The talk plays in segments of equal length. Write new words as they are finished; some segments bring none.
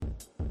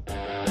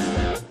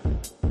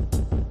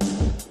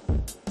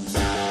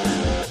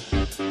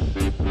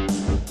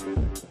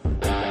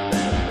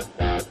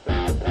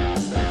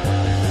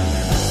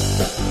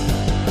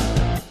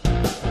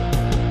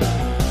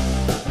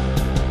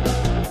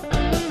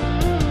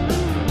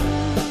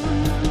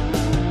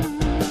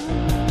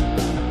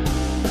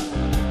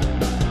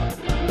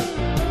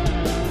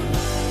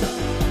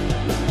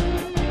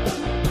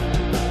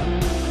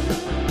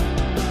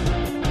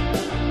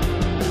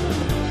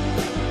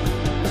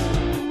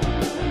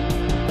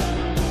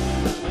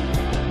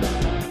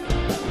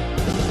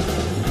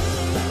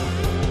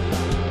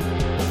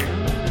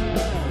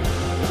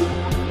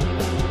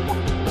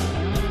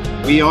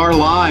We are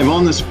live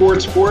on the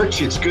Sports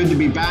Porch. It's good to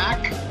be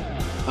back.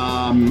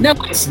 No,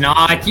 it's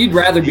not. You'd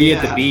rather be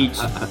at the beach.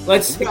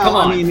 Come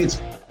on. I mean,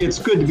 it's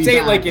good to be Say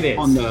back it like it is.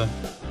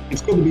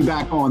 It's good to be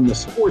back on the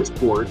Sports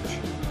Porch.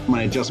 I'm going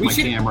to adjust my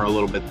camera a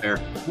little bit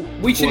there.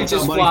 We should have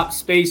just flopped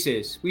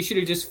spaces.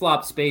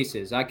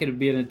 I could have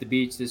been at the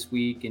beach this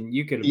week, and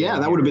you could have. Yeah,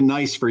 that would have been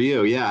nice for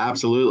you. Yeah,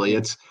 absolutely.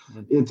 It's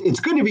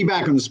good to be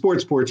back on the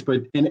Sports Porch,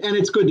 but and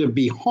it's good to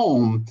be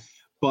home.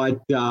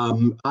 But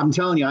I'm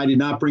telling you, I did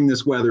not bring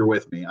this weather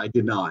with me. I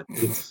did not.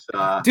 It's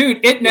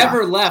dude, it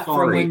never left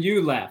from when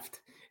you left.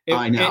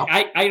 I know.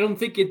 I don't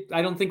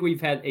think we've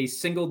had a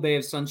single day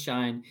of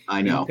sunshine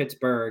in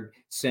Pittsburgh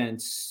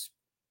since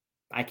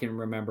I can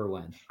remember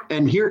when.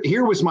 And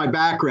here was my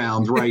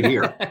background right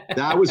here.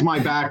 That was my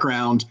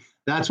background.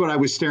 That's what I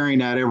was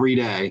staring at every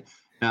day.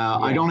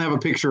 I don't have a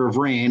picture of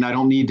rain. I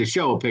don't need to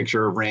show a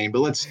picture of rain. But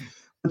let's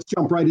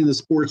jump right into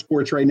Sports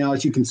Porch right now.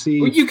 As you can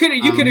see, well, you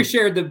could have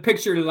shared the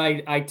picture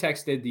that I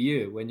texted to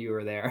you when you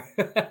were there.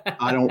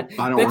 I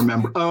don't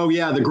remember. Oh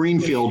yeah, the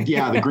Greenfield.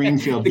 Yeah, the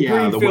Greenfield.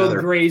 the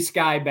weather, gray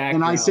sky background.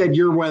 And I said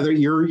your weather,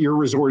 your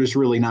resort is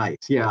really nice.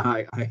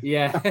 Yeah,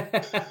 yeah.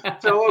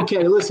 So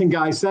okay, listen,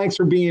 guys, thanks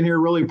for being here.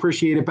 Really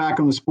appreciate it. Back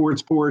on the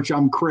Sports Porch.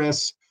 I'm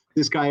Chris.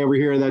 This guy over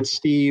here, that's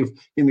Steve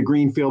in the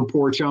Greenfield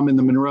porch. I'm in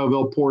the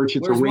Monroeville porch.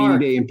 It's a rainy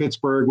day in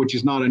Pittsburgh, which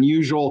is not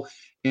unusual.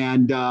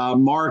 And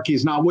Mark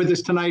is not with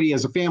us tonight. He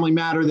has a family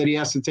matter that he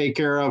has to take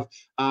care of.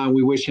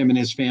 We wish him and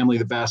his family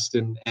the best,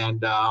 and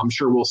I'm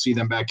sure we'll see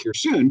them back here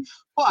soon.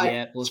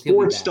 But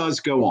sports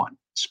does go on.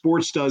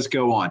 Sports does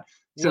go on.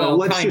 So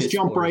let's just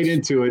jump right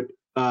into it.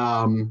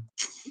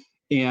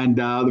 And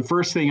the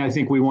first thing I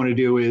think we want to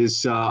do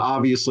is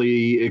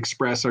obviously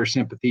express our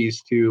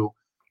sympathies to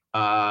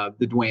the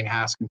Dwayne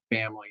Haskins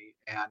family.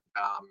 And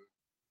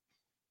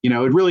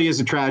it really is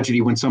a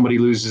tragedy when somebody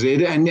loses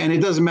it, and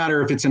it doesn't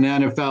matter if it's an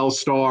NFL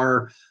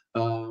star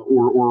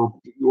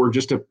or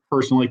just a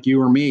person like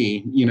you or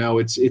me.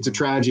 It's a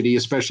tragedy,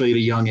 especially at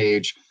a young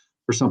age,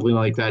 for something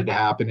like that to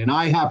happen. And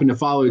I happen to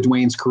follow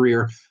Dwayne's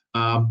career,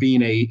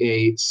 being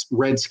a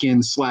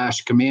Redskins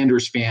 /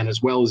 Commanders fan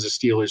as well as a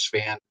Steelers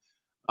fan.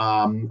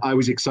 I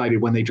was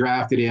excited when they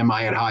drafted him.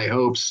 I had high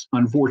hopes.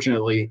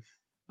 Unfortunately,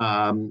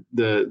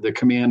 the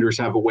Commanders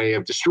have a way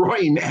of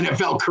destroying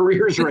NFL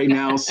careers right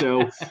now.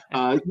 So,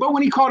 but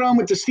when he caught on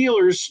with the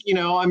Steelers,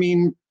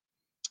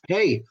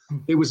 hey,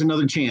 it was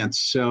another chance.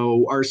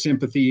 So our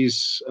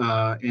sympathies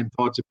and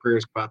thoughts and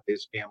prayers go out to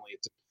his family.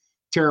 It's a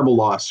terrible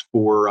loss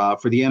for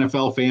the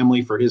NFL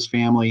family, for his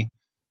family.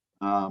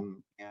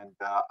 And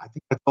I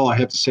think that's all I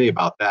have to say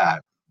about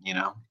that,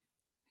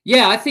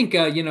 Yeah, I think,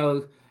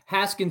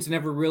 Haskins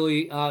never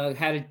really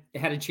had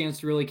a chance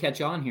to really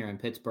catch on here in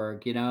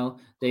Pittsburgh.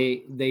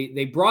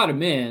 They brought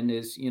him in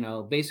as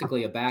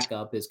basically a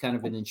backup, as kind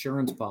of an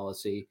insurance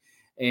policy,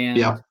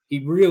 and he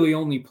really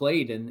only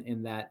played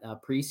in that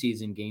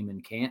preseason game in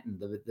Canton,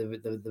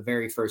 the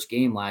very first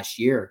game last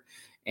year.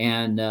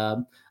 And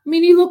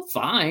he looked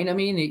fine.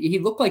 He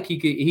looked like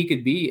he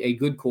could be a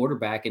good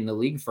quarterback in the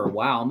league for a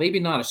while. Maybe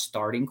not a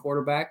starting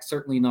quarterback,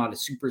 certainly not a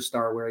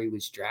superstar where he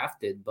was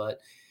drafted, but.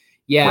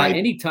 Yeah, right.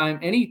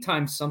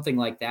 Anytime something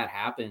like that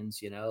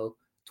happens,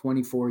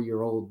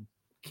 24-year-old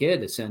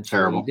kid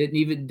essentially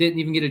didn't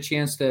even get a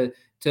chance to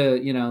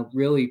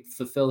really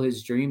fulfill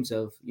his dreams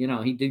of,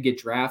 he did get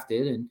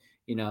drafted and,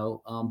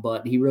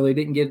 but he really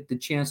didn't get the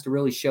chance to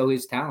really show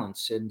his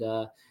talents. And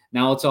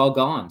now it's all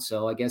gone.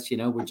 So I guess,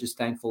 we're just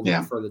thankful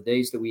for the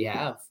days that we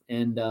have.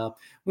 And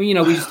we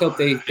just hope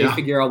they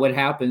figure out what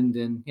happened.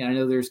 And I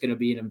know there's going to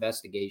be an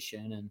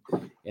investigation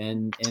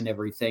and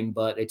everything,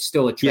 but it's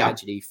still a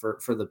tragedy for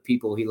the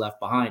people he left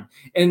behind.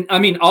 And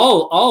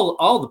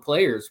all the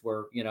players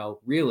were,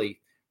 really,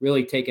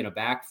 really taken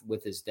aback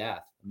with his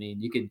death.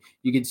 You could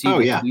see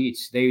the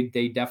tweets.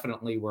 They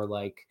definitely were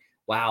like,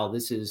 wow,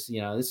 this is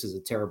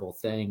a terrible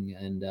thing.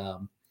 And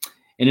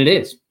it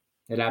is.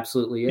 It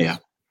absolutely is. Yeah.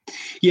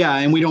 Yeah,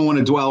 and we don't want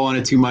to dwell on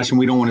it too much, and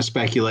we don't want to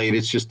speculate.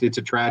 It's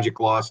a tragic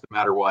loss, no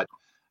matter what.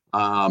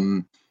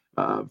 Tim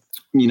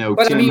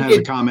has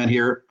a comment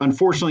here.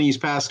 Unfortunately, he's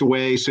passed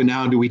away. So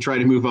now, do we try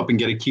to move up and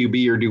get a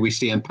QB, or do we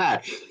stand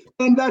pat?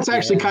 And that's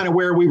actually kind of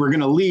where we were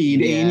going to lead.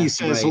 Yeah, Amy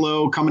says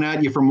hello, coming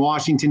at you from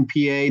Washington,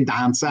 PA,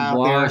 down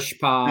south there.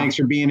 Thanks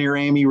for being here,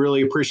 Amy.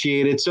 Really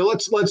appreciate it. So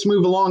let's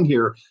move along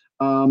here.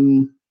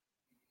 When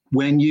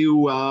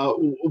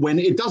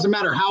it doesn't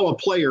matter how a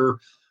player.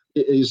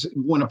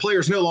 When a player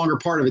is no longer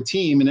part of a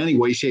team in any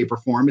way, shape, or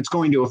form, it's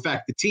going to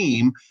affect the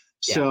team.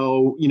 Yeah.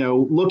 So,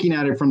 looking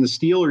at it from the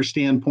Steelers'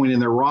 standpoint in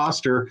their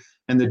roster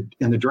and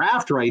the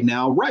draft right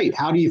now, right?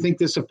 How do you think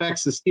this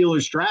affects the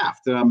Steelers'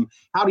 draft?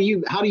 How do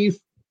you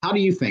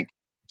think,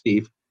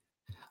 Steve?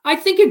 I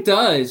think it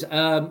does.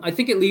 I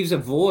think it leaves a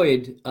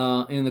void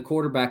in the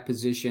quarterback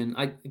position.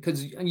 I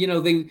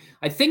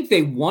think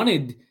they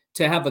wanted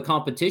to have a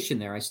competition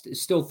there. I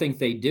still think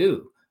they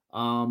do.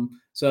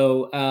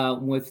 So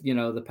with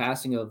the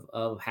passing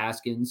of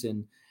Haskins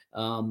and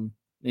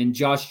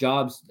Josh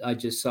Jacobs, I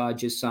just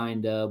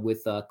signed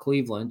with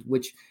Cleveland,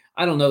 which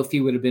I don't know if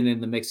he would have been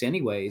in the mix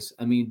anyways.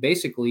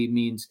 Basically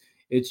means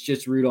It's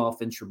just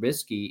Rudolph and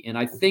Trubisky. And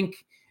I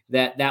think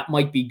that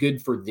might be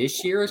good for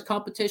this year as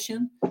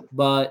competition.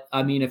 But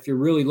I mean, if you're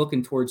really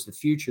looking towards the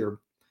future,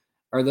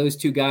 are those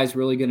two guys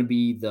really going to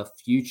be the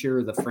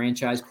future, the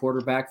franchise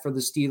quarterback for the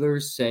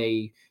Steelers,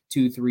 say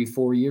 2, 3,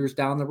 4 years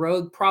down the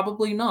road?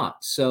 Probably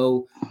not.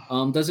 So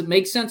does it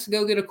make sense to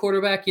go get a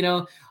quarterback?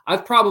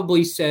 I've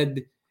probably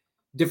said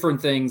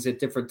different things at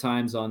different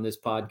times on this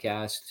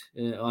podcast,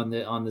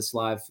 on this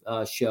live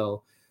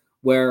show,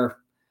 where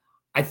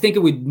I think it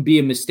would be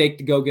a mistake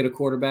to go get a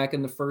quarterback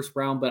in the first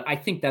round, but I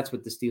think that's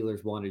what the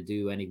Steelers want to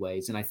do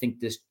anyways. And I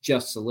think this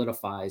just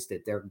solidifies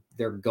that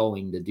they're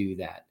going to do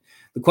that.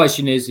 The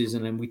question is,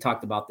 and then we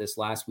talked about this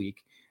last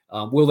week,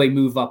 will they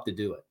move up to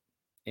do it?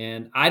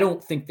 And I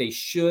don't think they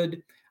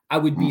should. I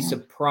would be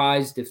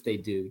surprised if they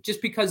do,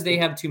 just because they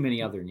have too many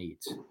other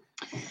needs.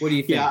 What do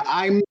you think? Yeah,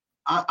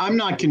 I'm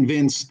not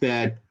convinced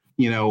that,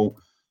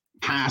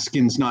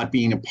 Haskins not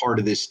being a part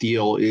of this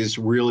deal is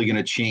really going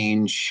to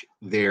change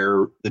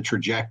the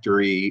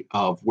trajectory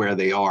of where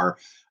they are.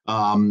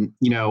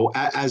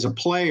 As a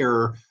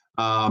player,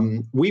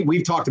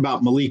 we've talked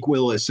about Malik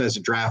Willis as a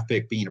draft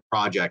pick being a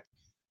project.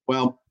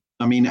 Well,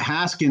 I mean,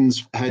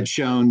 Haskins had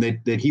shown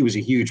that he was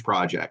a huge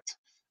project.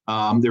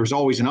 There was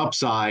always an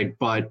upside,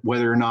 but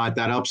whether or not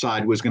that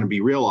upside was going to be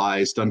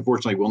realized,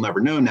 unfortunately, we'll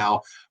never know now.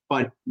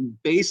 But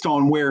based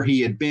on where he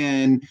had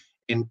been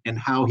and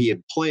how he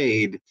had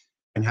played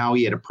and how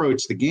he had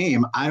approached the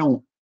game, I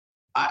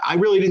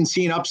really didn't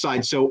see an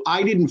upside. So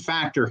I didn't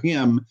factor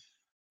him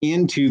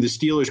into the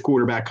Steelers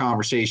quarterback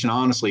conversation,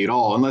 honestly, at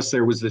all, unless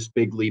there was this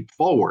big leap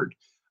forward.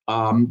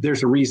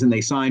 There's a reason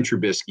they signed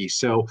Trubisky.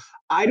 So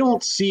I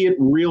don't see it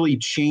really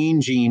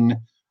changing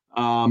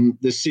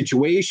the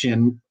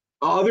situation,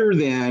 other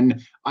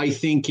than I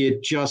think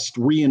it just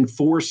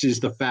reinforces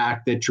the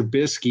fact that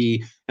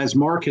Trubisky, as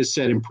Mark has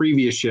said in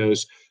previous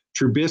shows,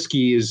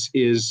 Trubisky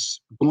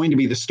is going to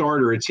be the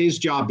starter. It's his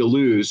job to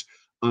lose.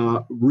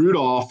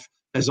 Rudolph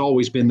has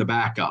always been the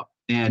backup,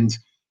 and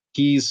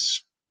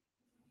he's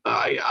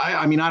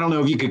I mean, I don't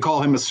know if you could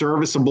call him a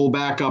serviceable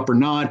backup or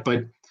not,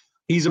 but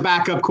he's a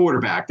backup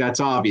quarterback.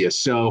 That's obvious.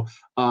 So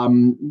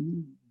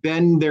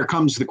then there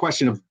comes the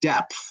question of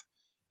depth,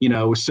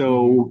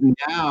 so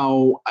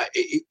now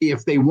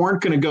if they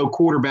weren't going to go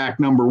quarterback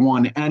number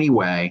one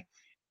anyway,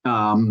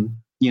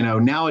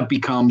 now it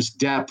becomes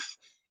depth.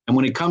 And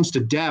when it comes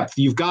to depth,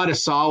 you've got a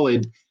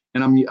solid,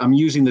 and I'm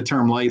using the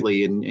term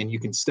lightly, and you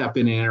can step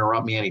in and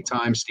interrupt me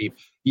anytime, Steve.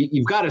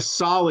 You've got a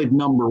solid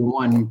number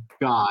one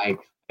guy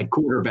at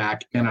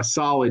quarterback and a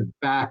solid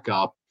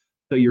backup.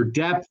 So your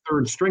depth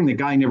third string, the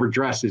guy never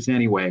dresses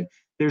anyway.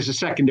 There's a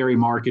secondary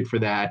market for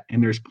that,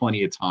 and there's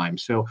plenty of time.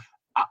 So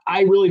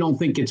I really don't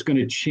think it's going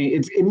to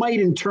change. It might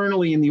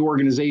internally in the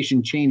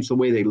organization change the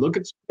way they look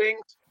at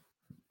things,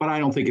 but I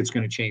don't think it's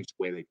going to change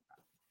the way they.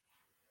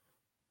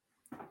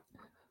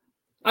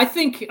 I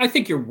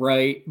think you're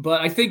right,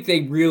 but I think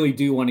they really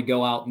do want to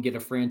go out and get a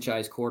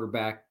franchise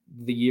quarterback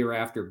the year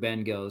after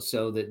Ben goes,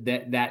 so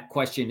that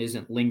question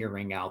isn't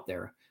lingering out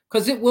there,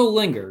 because it will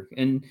linger.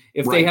 And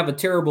if they have a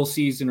terrible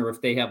season, or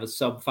if they have a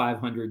sub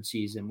 500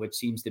 season, which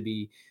seems to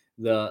be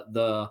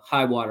the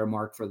high water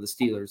mark for the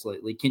Steelers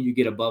lately, can you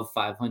get above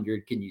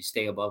 500? Can you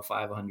stay above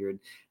 500?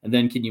 And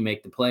then can you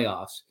make the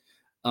playoffs?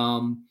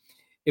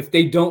 If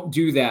they don't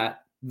do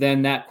that,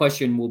 then that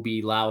question will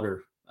be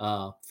louder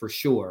for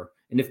sure.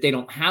 And if they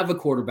don't have a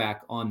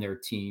quarterback on their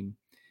team,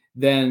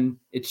 then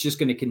it's just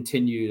going to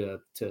continue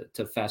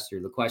to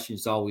fester. The question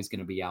is always going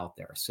to be out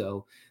there.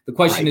 So the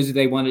question is, do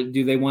they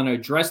want to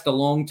address the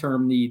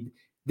long-term need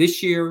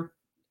this year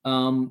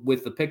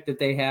with the pick that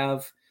they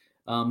have,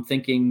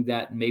 thinking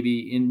that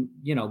maybe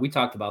we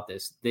talked about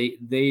this.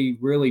 They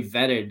really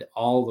vetted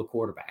all the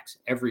quarterbacks,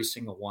 every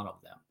single one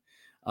of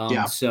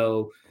them.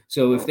 So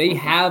if they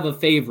have a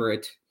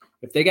favorite,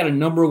 if they got a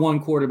number one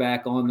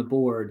quarterback on the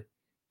board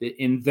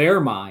in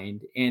their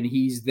mind, and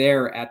he's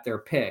there at their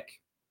pick,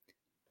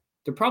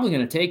 they're probably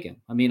going to take him.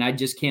 I mean, I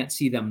just can't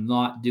see them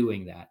not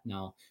doing that.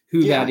 Now,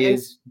 who that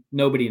is,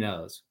 nobody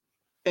knows.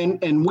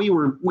 And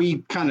we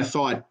kind of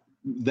thought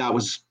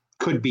that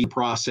could be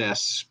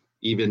process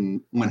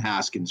even when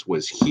Haskins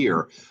was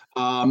here.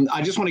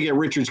 I just want to get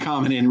Richard's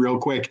comment in real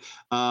quick.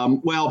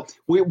 Well,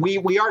 we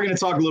are going to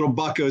talk a little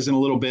Buccos in a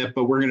little bit,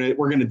 but we're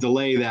going to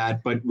delay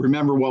that. But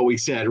remember what we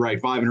said,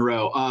 right? 5 in a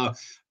row.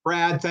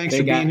 Brad, thanks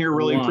for being here.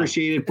 Really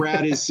appreciate it.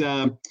 Brad is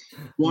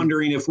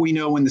wondering if we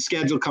know when the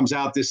schedule comes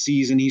out this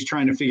season. He's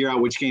trying to figure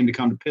out which game to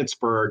come to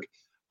Pittsburgh.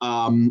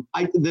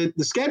 The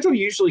schedule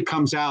usually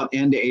comes out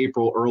end of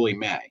April, early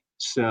May.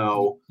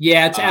 So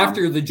it's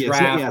after the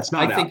draft. It's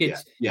not. I think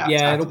it's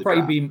it'll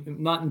probably be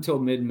not until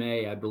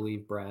mid-May, I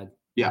believe, Brad.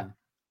 Yeah,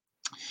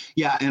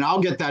 and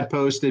I'll get that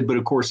posted, but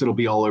of course it'll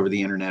be all over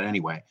the internet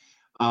anyway.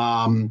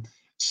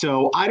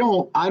 So I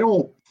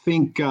don't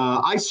think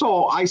I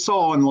saw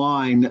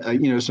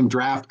online some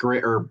draft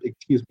grade, or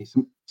excuse me,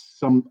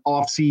 some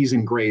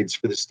off-season grades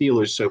for the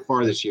Steelers so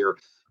far this year,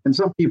 and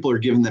some people are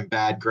giving them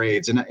bad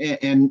grades, and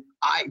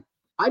I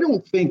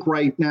don't think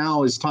right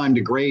now is time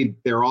to grade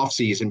their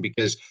off-season,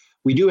 because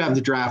we do have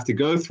the draft to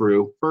go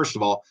through. First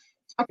of all,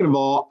 it's Second of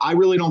all, I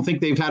really don't think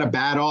they've had a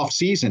bad off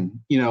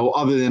season,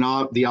 other than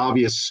the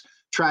obvious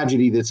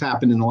tragedy that's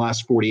happened in the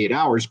last 48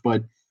 hours.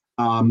 But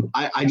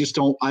I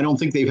don't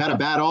think they've had a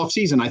bad off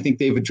season. I think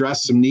they've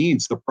addressed some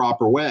needs the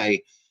proper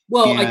way.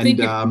 Well, and, I think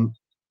go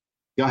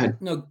ahead.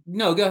 No,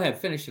 go ahead.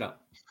 Finish it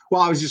up.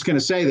 Well, I was just going to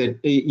say that,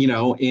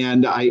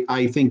 and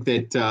I think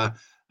that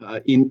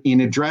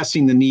in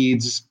addressing the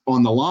needs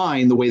on the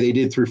line the way they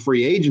did through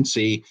free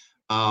agency,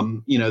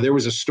 there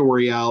was a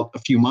story out a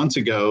few months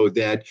ago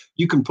that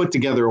you can put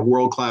together a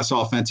world-class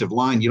offensive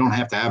line. You don't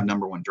have to have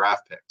number one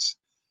draft picks,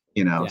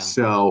 Yeah.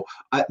 So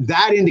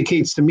that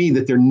indicates to me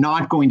that they're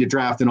not going to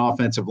draft an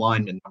offensive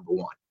lineman number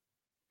one.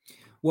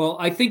 Well,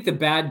 I think the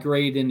bad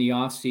grade in the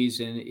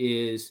offseason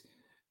is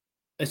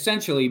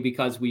essentially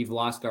because we've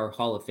lost our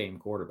Hall of Fame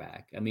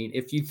quarterback. I mean,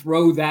 if you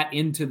throw that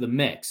into the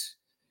mix,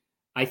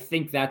 I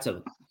think that's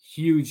a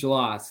huge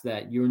loss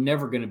that you're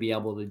never going to be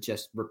able to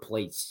just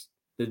replace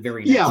the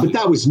very next but year.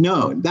 that was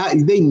known. That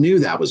they knew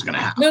that was going to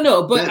happen.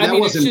 No, but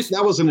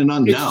that wasn't an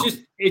unknown.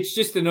 It's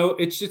just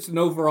an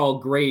overall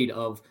grade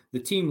of the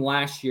team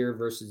last year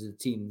versus the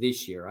team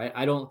this year.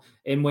 I don't,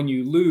 and when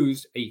you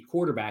lose a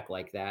quarterback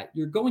like that,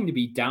 you're going to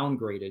be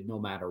downgraded no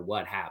matter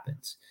what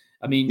happens.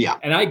 I mean,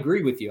 and I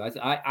agree with you.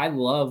 I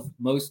love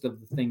most of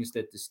the things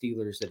that the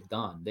Steelers have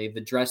done. They've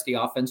addressed the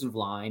offensive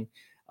line.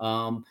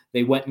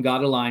 They went and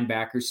got a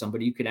linebacker,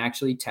 somebody who can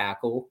actually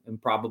tackle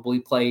and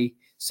probably play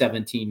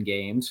 17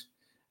 games.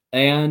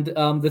 And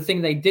the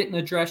thing they didn't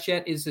address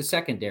yet is the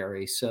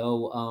secondary.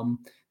 So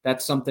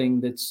that's something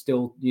that's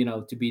still,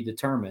 to be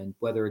determined,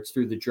 whether it's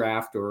through the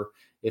draft or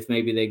if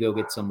maybe they go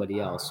get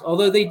somebody else.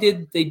 Although they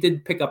did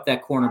pick up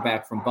that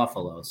cornerback from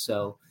Buffalo.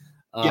 So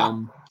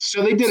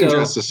so they did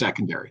address the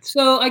secondary.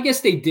 So I guess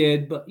they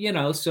did, but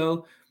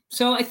so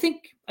I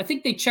think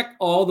they checked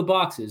all the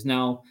boxes.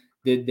 Now,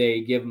 did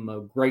they give them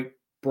a great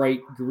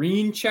bright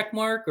green check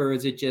mark, or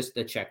is it just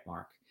a check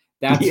mark?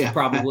 That's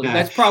probably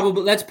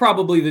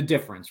the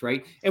difference,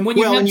 right? And when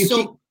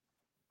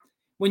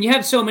when you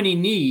have so many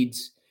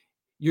needs,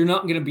 you're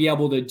not going to be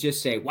able to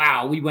just say,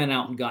 "Wow, we went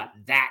out and got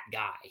that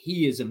guy.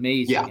 He is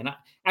amazing." Yeah. And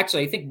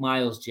I think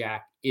Myles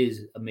Jack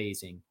is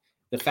amazing.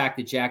 The fact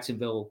that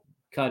Jacksonville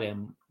cut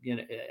him,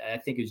 I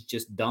think is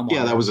just dumb.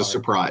 Yeah, that was a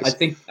surprise.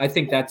 I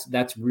think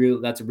that's a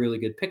really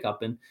good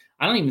pickup, and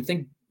I don't even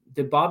think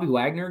did Bobby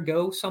Wagner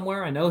go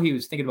somewhere. I know he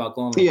was thinking about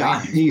going.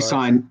 Rams, he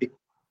signed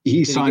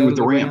with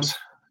the Rams.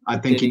 I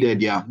think he did.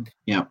 Yeah.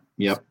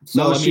 Yep.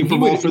 So Super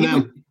Bowl for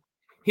them.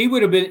 He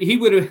would have been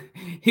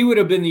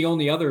the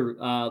only other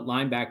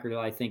linebacker that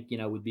I think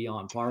would be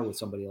on par with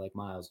somebody like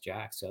Myles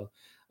Jack. So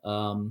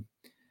I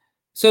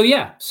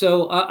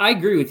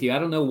agree with you. I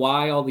don't know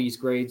why all these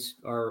grades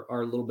are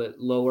a little bit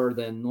lower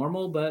than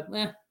normal, but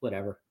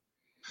whatever.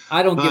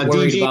 I don't get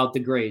worried about the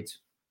grades.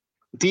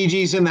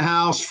 DG's in the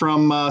house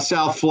from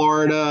South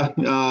Florida,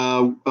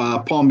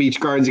 Palm Beach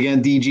Gardens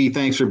again. DG,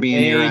 thanks for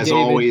being here as David.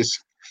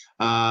 Always.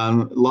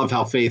 Love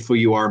how faithful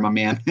you are, my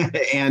man.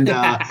 And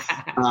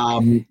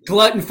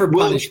glutton for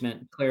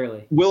punishment,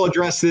 clearly. We'll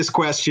address this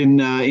question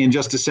in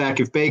just a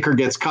sec. If Baker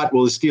gets cut,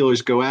 will the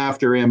Steelers go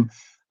after him?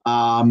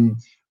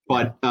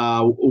 But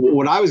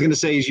what I was going to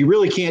say is you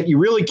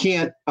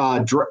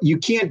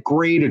can't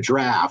grade a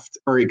draft,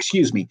 or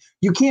excuse me,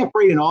 you can't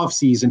grade an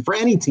offseason for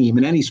any team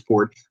in any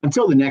sport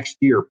until the next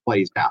year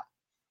plays out.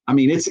 I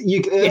mean,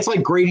 it's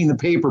like grading the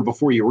paper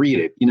before you read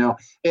it.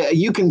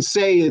 You can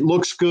say it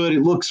looks good,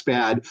 it looks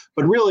bad,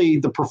 but really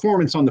the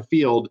performance on the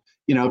field,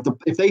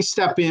 if they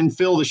step in,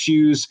 fill the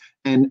shoes,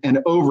 and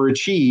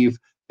overachieve,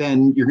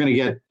 then you're going to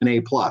get an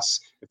A+.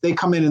 If they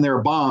come in and they're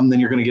a bomb, then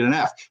you're going to get an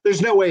F.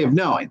 There's no way of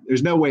knowing.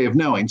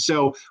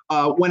 So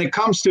when it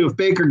comes to if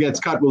Baker gets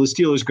cut, will the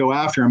Steelers go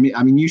after him?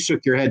 I mean, you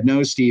shook your head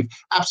no, Steve.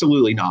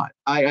 Absolutely not.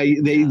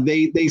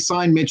 They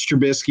signed Mitch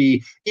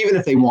Trubisky, even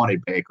if they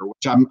wanted Baker,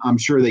 which I'm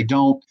sure they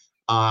don't.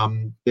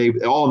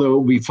 Although it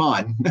would be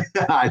fun,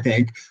 I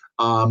think.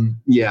 And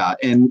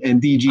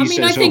DG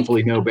says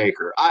hopefully no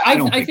Baker. I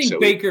don't think so.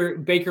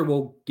 Baker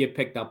will get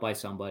picked up by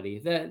somebody.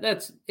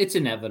 It's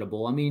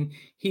inevitable. I mean,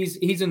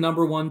 he's a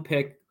number one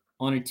pick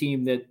on a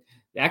team that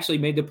actually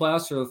made the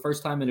playoffs for the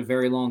first time in a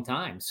very long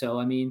time. So,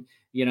 I mean,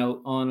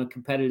 on a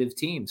competitive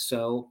team.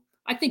 So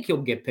I think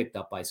he'll get picked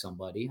up by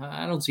somebody.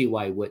 I don't see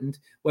why he wouldn't.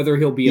 Whether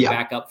he'll be a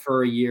backup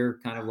for a year,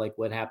 kind of like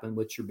what happened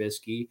with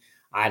Trubisky,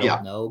 I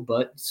don't know.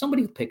 But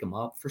somebody will pick him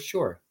up for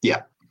sure.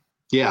 Yeah.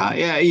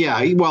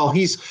 Well,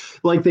 he's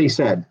like they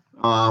said,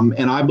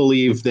 and I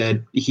believe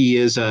that he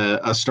is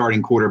a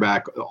starting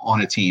quarterback on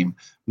a team.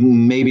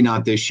 Maybe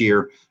not this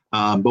year,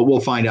 but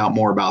we'll find out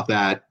more about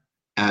that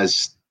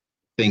as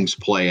things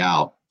play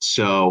out.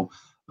 So,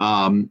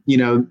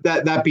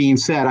 that being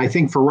said, I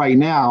think for right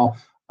now,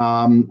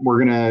 we're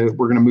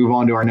gonna move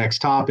on to our next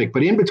topic.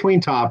 But in between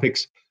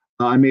topics,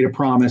 I made a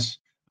promise.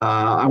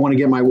 I want to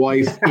get my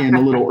wife in a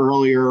little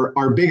earlier.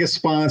 Our biggest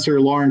sponsor,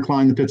 Lauren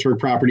Klein, the Pittsburgh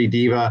Property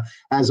Diva.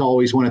 As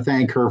always, want to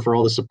thank her for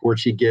all the support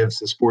she gives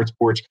the Sports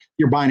Porch. If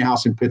you're buying a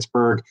house in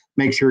Pittsburgh,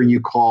 make sure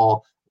you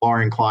call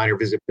Lauren Klein or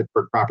visit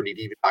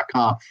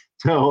PittsburghPropertyDiva.com.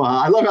 So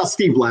I love how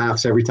Steve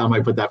laughs every time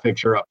I put that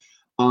picture up.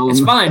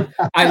 It's fine.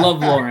 I love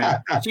Lauren.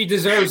 She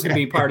deserves to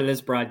be part of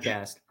this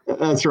broadcast.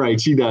 That's right.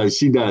 She does.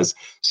 She does.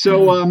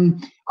 So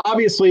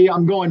obviously,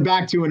 I'm going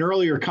back to an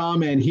earlier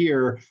comment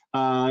here.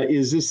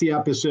 Is this the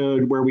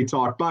episode where we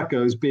talk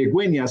Buccos' big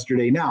win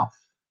yesterday? Now,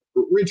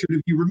 Richard,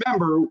 if you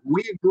remember,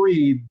 we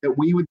agreed that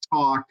we would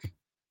talk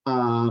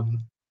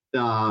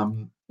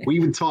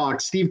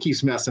Steve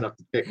keeps messing up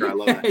the picker. I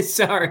love that.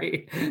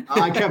 Sorry.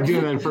 I kept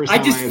doing that the first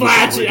time.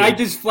 I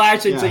just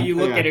flash it so you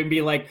look at it and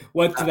be like,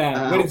 what's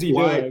that? What is he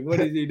doing? What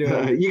is he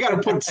doing? You got to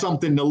put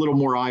something a little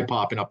more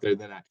eye-popping up there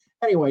than that.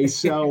 Anyway,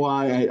 so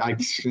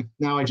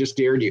now I just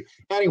dared you.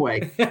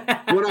 Anyway,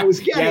 what I was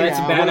getting that's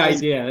a bad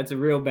idea. That's a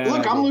real bad idea.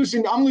 Look,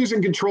 I'm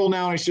losing control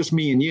now, and it's just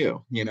me and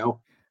you,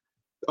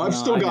 I've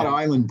still got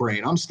island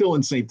brain. I'm still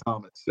in St.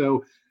 Thomas.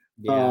 So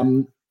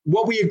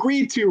what we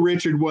agreed to,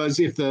 Richard, was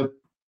if the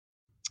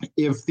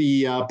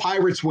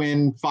Pirates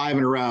win 5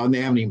 in a row, and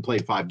they haven't even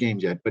played 5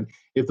 games yet, but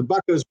if the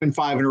Buccos win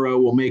 5 in a row,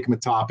 we'll make them a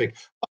topic.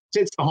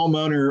 Since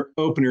the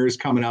opener is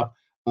coming up,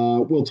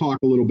 we'll talk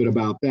a little bit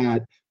about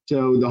that.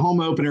 So the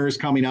home opener is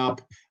coming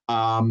up,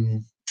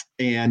 and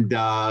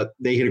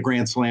they hit a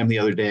grand slam the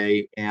other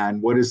day.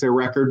 And what is their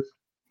record?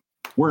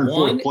 We're in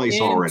 4th place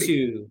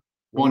already.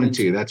 1 and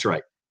 2. That's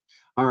right.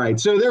 All right.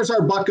 So there's our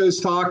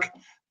Buccos talk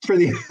for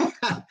the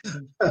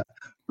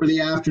for the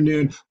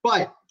afternoon.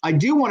 But I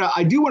do want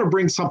to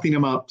bring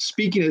something up.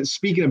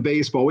 Speaking of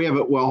baseball, we have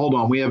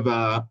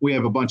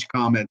a bunch of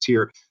comments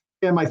here.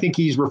 Tim, I think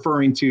he's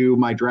referring to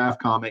my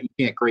draft comment.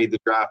 You can't grade the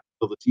draft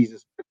until the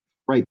season's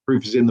right.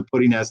 Proof is in the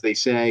pudding, as they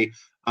say.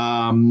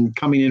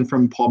 Coming in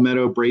from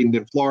Palmetto,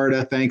 Bradenton,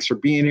 Florida. Thanks for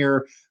being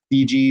here.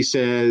 BG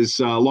says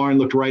Lauren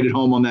looked right at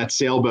home on that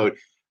sailboat.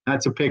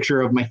 That's a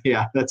picture of maybe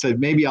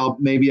I'll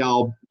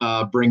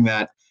bring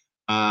that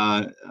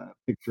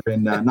picture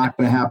in. Not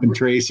going to happen,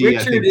 Tracy.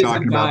 Richard I think is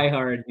talking a about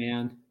diehard,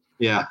 man.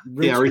 Yeah,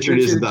 Richard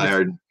is a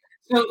diehard.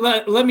 So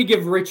let me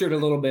give Richard a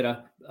little bit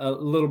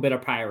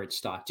of pirate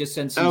stock, just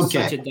since he's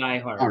such a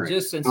diehard. Right.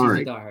 Just since he's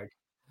a diehard.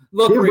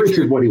 Look, give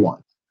Richard what he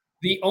wants.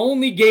 The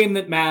only game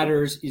that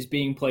matters is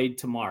being played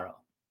tomorrow.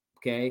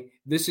 Okay,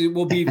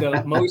 will be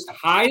the most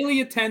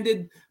highly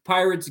attended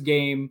Pirates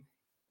game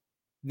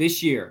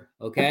this year.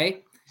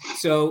 Okay,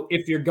 so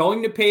if you're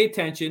going to pay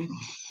attention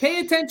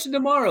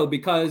tomorrow,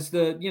 because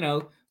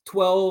the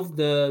 12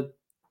 the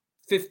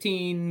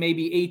 15,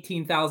 maybe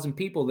 18,000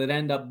 people that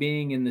end up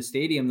being in the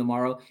stadium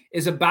tomorrow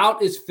is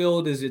about as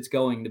filled as it's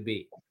going to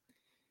be.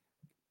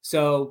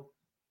 So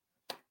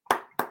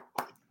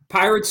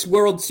Pirates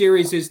World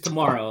Series is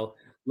tomorrow.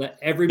 Let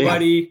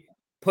everybody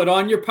put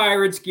on your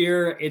Pirates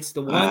gear. It's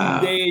the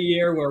one day a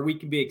year where we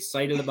can be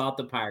excited about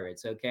the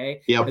Pirates,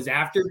 okay? Because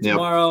after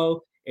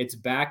tomorrow, it's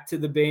back to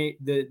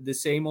the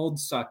same old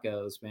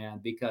suckos, man,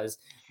 because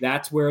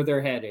that's where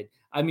they're headed.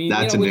 I mean,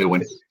 that's a new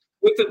one.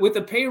 With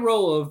a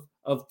payroll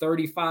of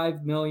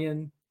 35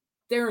 million,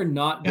 they're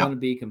not going to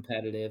be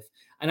competitive.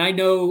 And I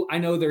know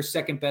their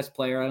second best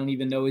player. I don't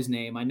even know his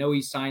name. I know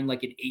he signed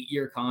like an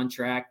 8-year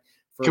contract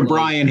to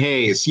Brian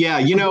Hayes. Yeah.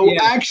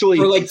 Actually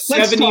for like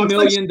 $70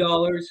 million.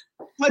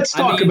 Let's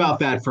talk about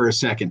that for a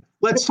second.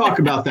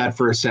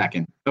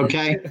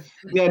 Okay.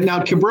 Yeah.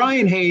 Now,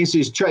 Brian Hayes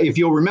is, if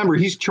you'll remember,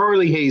 he's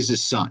Charlie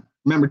Hayes' son.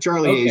 Remember,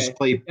 Charlie Hayes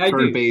played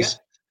third base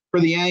for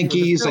the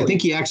Yankees. I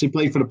think he actually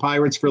played for the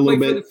Pirates for a little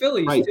bit. For the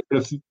Phillies, right? For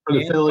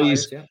the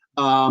Phillies.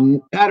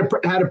 Pirates,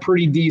 had a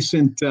pretty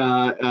decent.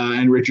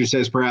 And Richard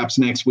says perhaps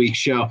next week's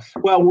show.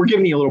 Well, we're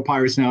giving you a little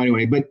Pirates now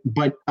anyway. But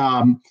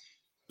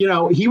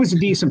he was a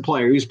decent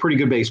player. He was a pretty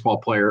good baseball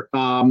player.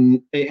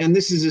 And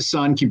this is his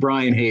son,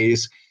 Brian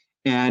Hayes,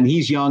 and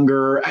he's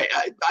younger.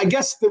 I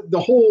guess the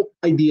whole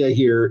idea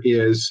here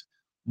is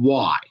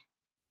why.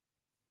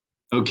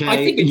 Okay, I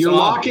think you're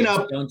obvious, locking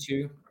up, don't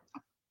you?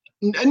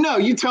 No,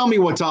 you tell me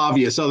what's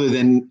obvious other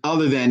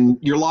than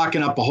you're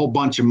locking up a whole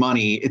bunch of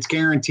money. It's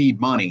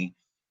guaranteed money,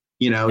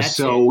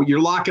 so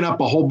you're locking up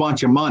a whole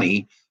bunch of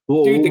money.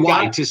 Well, dude,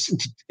 why?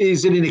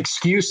 Is it an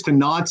excuse to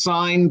not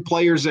sign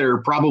players that are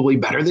probably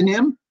better than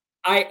him?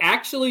 I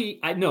actually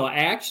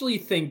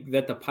think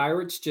that the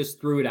Pirates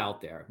just threw it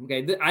out there.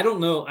 Okay. I don't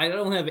know. I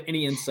don't have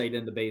any insight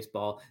into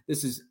baseball.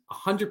 This is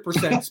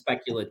 100%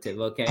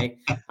 speculative. Okay.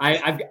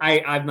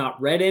 I've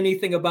not read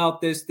anything about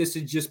this. This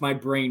is just my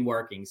brain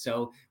working.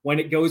 So when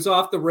it goes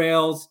off the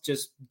rails,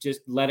 just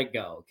let it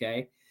go.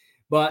 Okay.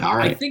 But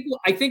right.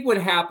 I think what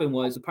happened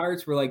was the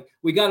Pirates were like,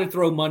 we got to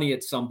throw money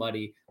at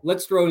somebody.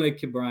 Let's throw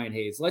in Brian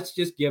Hayes. Let's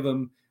just give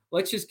him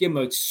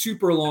a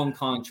super long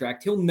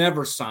contract. He'll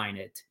never sign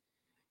it.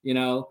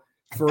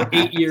 For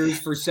 8 years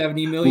for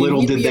 $70 million.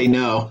 Little did they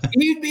know.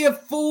 He'd be a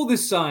fool to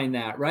sign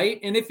that, right?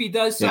 And if he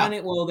does sign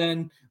it, well,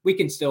 then we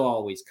can still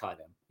always cut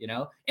him,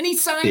 And he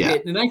signed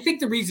it. And I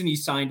think the reason he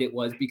signed it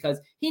was because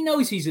he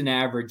knows he's an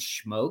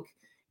average schmoke,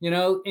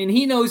 and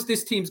he knows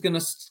this team's going to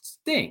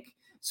stink.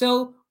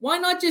 So why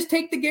not just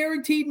take the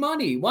guaranteed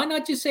money? Why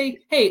not just say,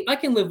 hey, I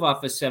can live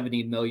off of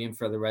 $70 million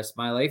for the rest of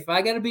my life. If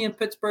I got to be in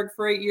Pittsburgh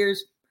for 8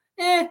 years,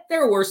 there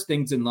are worse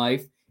things in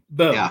life.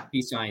 Boom,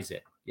 he signs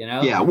it.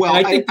 Yeah, well,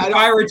 and I think the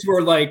Pirates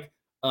were like,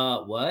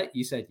 what?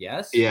 You said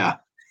yes? Yeah.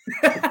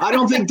 I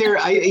don't think there,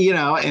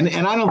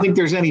 and I don't think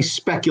there's any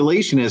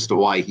speculation as to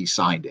why he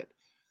signed it.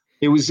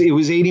 It was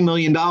 $80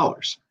 million.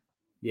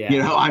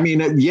 Yeah. I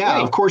mean, yeah,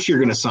 Right. of course you're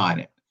going to sign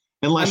it.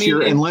 Unless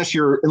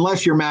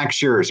you're Max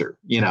Scherzer,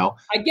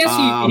 I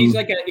guess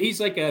he's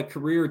like a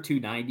career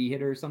 290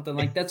 hitter or something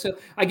like that. So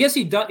I guess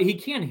he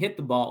can hit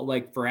the ball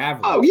like for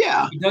average. Oh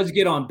yeah, he does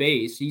get on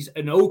base. He's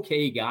an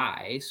okay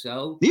guy.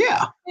 So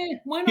yeah,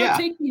 why not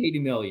take the 80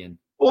 million?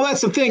 Well,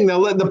 that's the thing.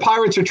 The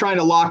Pirates are trying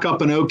to lock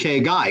up an okay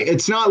guy.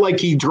 It's not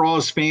like he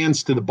draws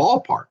fans to the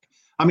ballpark.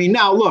 I mean,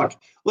 now look,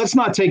 let's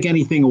not take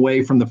anything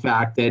away from the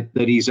fact that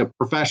he's a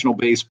professional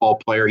baseball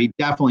player. He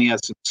definitely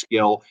has some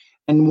skill.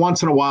 And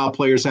once in a while,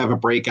 players have a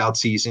breakout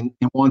season.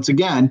 And once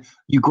again,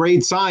 you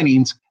grade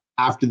signings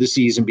after the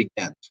season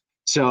begins.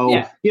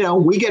 So,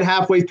 we get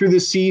halfway through the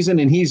season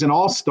and he's an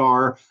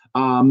all-star,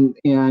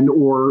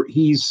 or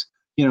he's,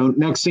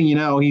 next thing you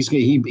know,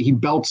 he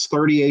belts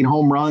 38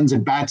 home runs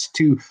and bats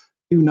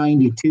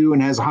 292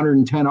 and has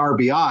 110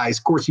 RBIs.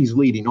 Of course, he's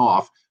leading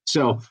off.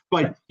 So,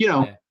 but,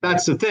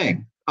 that's the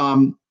thing.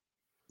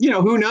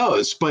 Who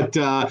knows? But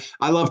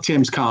I love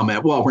Tim's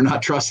comment. Well, we're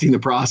not trusting the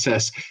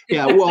process.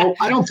 Yeah, well,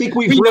 I don't think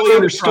we've really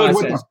understood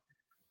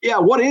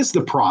what is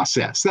the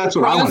process? That's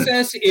what I want. The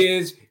process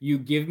is you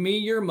give me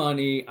your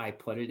money, I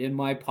put it in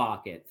my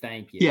pocket.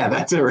 Thank you. Yeah,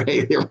 that's right.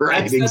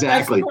 Right,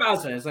 exactly. That's the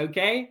process,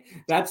 okay?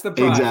 That's the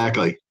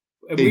process.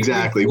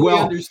 Exactly. We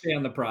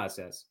understand the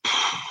process.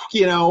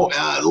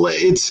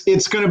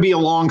 It's going to be a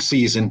long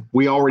season.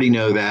 We already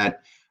know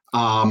that.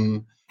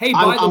 Hey,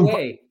 by the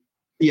way,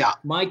 yeah,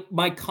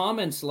 my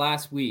comments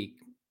last week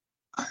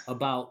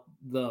about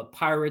the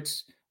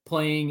Pirates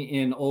playing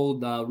in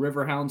old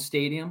Riverhound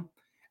Stadium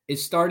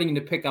is starting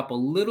to pick up a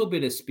little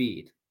bit of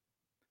speed.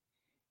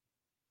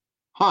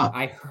 Huh.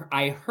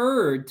 I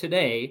heard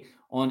today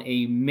on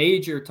a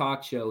major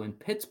talk show in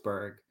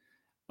Pittsburgh,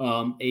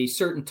 a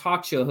certain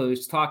talk show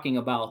host talking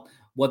about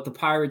what the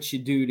Pirates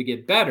should do to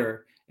get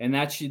better, and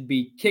that should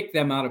be kick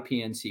them out of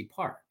PNC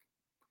Park.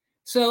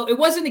 So it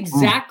wasn't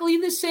exactly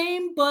the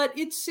same, but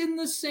it's in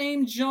the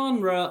same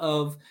genre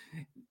of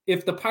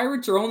if the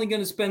Pirates are only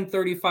going to spend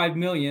 $35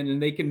 million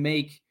and they can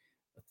make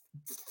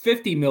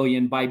 $50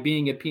 million by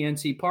being at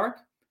PNC Park,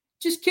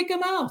 just kick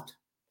them out.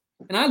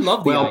 And I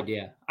love the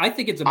idea. I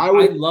think I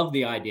love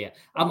the idea.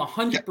 I'm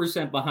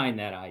 100% behind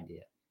that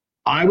idea.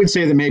 I would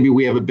say that maybe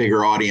we have a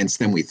bigger audience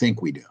than we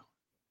think we do.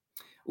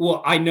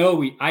 Well, I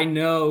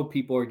know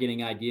people are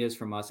getting ideas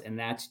from us, and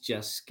that's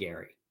just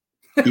scary.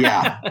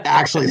 Yeah,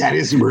 actually, that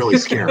is really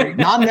scary.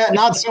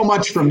 Not so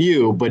much from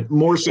you, but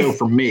more so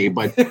from me.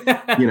 But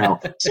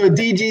so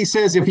DG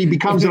says if he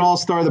becomes an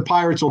all-star, the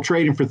Pirates will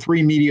trade him for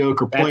 3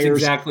 mediocre players. That's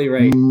exactly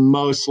right.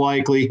 Most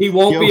likely, he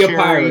won't be a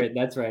Pirate.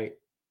 That's right.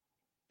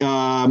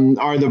 Are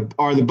the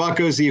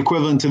Buccos the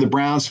equivalent to the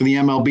Browns for the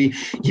MLB?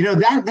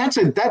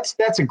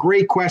 That's a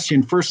great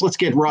question. First, let's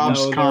get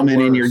Rob's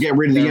comment in here. Get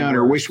rid of the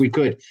owner. Wish we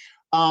could.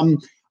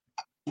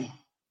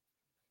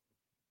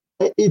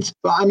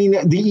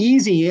 The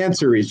easy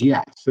answer is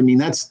yes. I mean,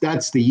 that's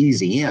the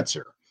easy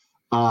answer.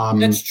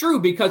 That's true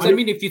because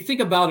if you think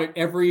about it,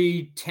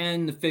 every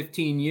 10 to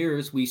 15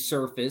 years we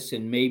surface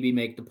and maybe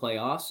make the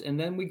playoffs, and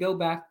then we go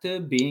back to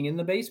being in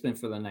the basement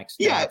for the next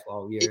 10 to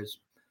 12 years.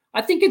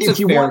 I think it's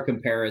a fair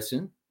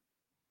comparison.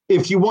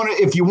 If you want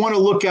to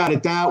look at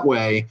it that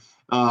way,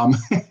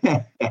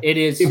 it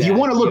is. If you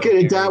want to look at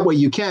it that way,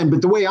 you can.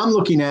 But the way I'm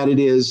looking at it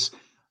is,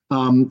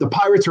 the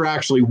Pirates are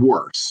actually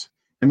worse.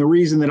 And the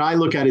reason that I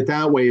look at it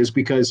that way is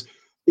because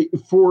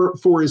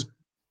for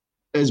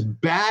as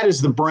bad as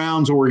the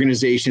Browns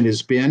organization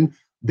has been,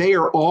 they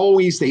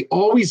always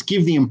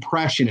give the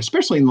impression,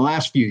 especially in the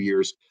last few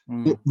years,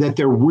 that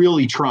they're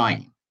really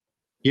trying.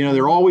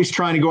 They're always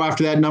trying to go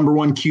after that number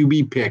 1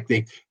 QB pick.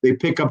 They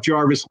pick up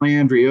Jarvis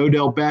Landry,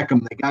 Odell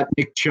Beckham. They got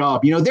Nick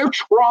Chubb. They're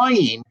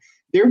trying.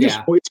 They're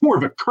just it's more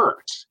of a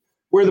curse.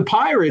 Where the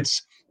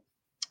Pirates,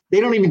 they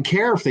don't even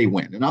care if they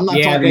win. And I'm not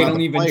talking about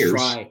the players. They don't even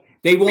try.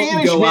 They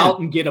won't go out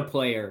and get a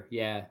player.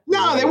 Yeah.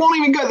 No, they won't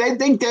even go. They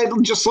think that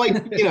just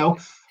like,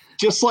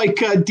 just like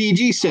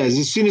DG says,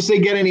 as soon as they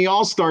get any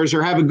all-stars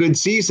or have a good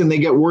season, they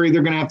get worried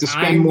they're going to have to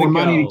spend more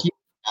money to keep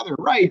together.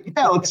 Right.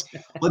 Yeah.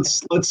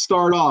 Let's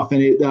start off.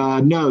 And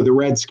no, the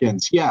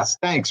Redskins. Yes.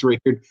 Thanks,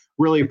 Richard.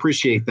 Really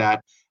appreciate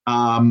that.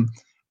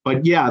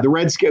 But yeah, the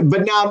Redskins,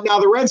 but now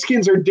the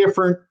Redskins are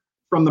different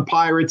from the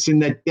Pirates in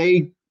that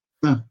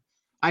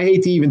I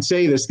hate to even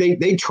say this.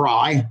 They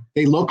try,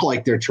 they look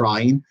like they're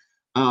trying.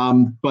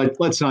 But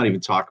let's not even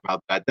talk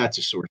about that. That's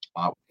a sore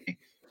spot with me.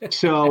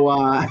 So,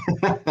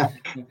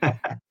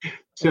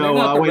 they're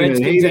not the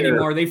Redskins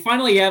anymore. They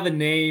finally have a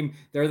name.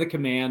 They're the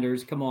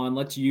Commanders. Come on,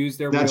 let's use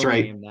their real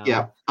name now.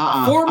 Yeah.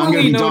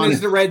 Formerly known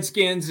as the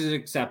Redskins is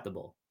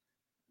acceptable.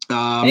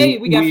 Hey,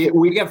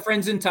 we got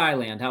friends in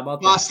Thailand. How about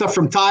that? A lot of stuff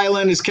from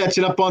Thailand is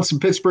catching up on some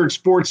Pittsburgh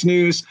sports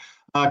news.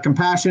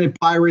 Compare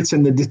Pirates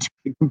and the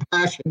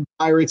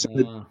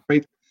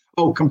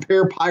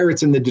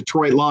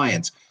Detroit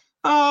Lions.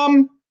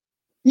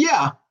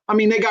 Yeah,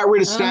 they got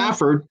rid of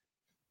Stafford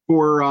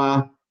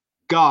for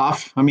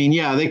Goff.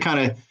 They kind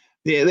of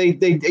And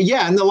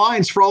the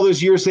Lions for all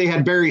those years they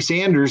had Barry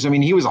Sanders. I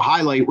mean, he was a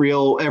highlight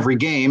reel every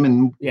game,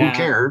 and who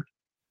cared?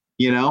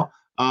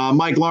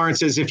 Mike Lawrence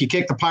says if you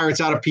kick the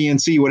Pirates out of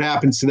PNC, what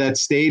happens to that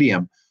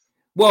stadium?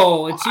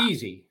 Well, it's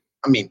easy.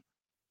 I mean,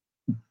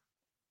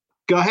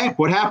 go ahead.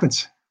 What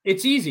happens?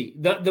 It's easy.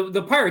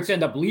 The Pirates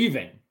end up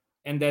leaving,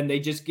 and then they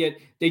just get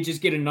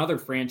another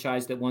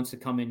franchise that wants to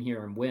come in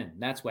here and win.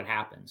 That's what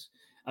happens.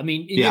 I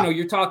mean,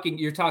 you're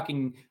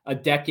talking a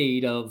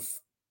decade of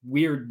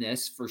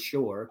weirdness for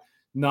sure.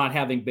 Not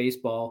having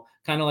baseball,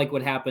 kind of like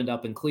what happened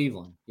up in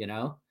Cleveland,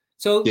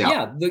 So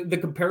the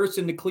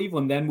comparison to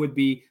Cleveland then would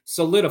be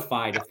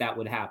solidified if that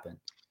would happen.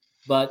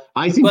 But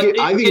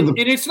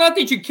it's not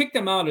that you kick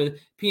them out of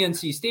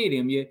PNC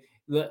Stadium.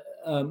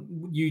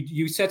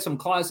 You set some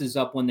clauses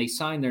up when they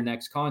sign their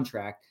next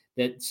contract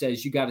that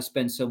says you got to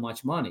spend so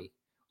much money,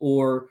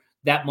 or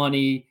that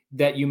money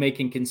that you make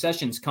in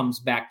concessions comes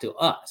back to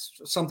us,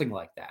 something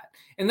like that.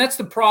 And that's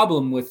the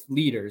problem with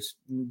leaders.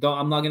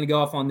 I'm not going to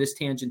go off on this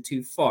tangent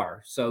too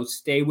far, so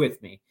stay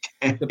with me.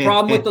 The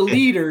problem with the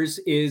leaders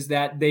is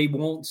that they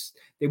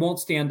won't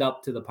stand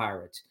up to the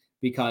Pirates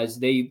because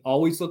they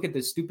always look at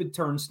the stupid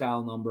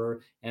turnstile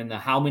number and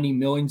how many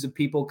millions of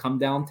people come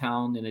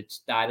downtown. And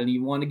I don't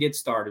even want to get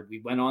started.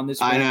 We went on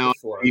this. I know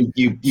before.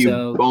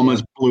 You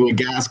almost blew a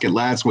gasket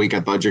last week.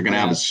 I thought you were going to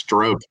have a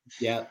stroke.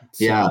 Yeah.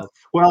 Yeah.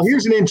 Well,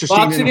 here's an interesting.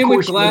 Box it in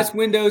with glass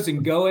windows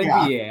and go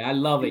NBA. I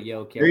love it,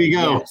 Yo Carey. There you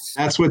go. Yes.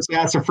 That's what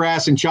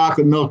sassafras and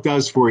chocolate milk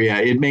does for you.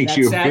 It makes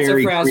you a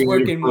very creative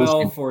working person.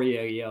 Well for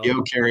you,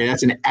 Yo Carey.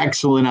 That's an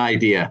excellent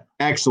idea.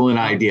 Excellent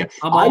idea.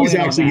 I was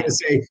actually going to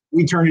say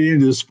we turned it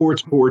into the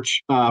Sports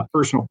Porch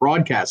personal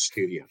broadcast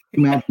studio.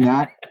 Imagine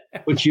that.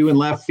 Put you in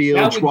left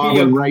field, Schwab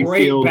in right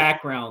field.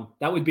 Background.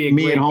 That would be a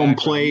me great at home background.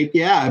 Plate.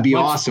 Yeah, it'd be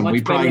awesome.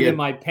 We'd probably get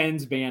my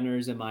Pens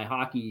banners and my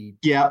hockey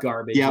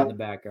garbage in the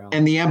background,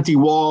 and the empty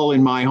wall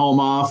in my home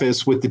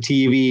office with the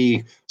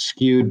TV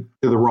skewed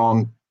to the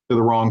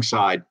wrong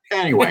side.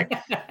 Anyway,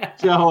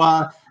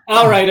 so.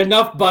 All right,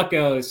 enough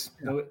Buccos.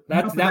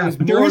 That was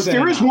more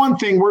there is one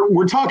thing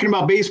we're talking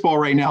about baseball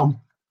right now,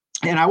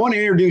 and I want to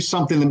introduce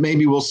something that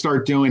maybe we'll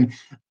start doing.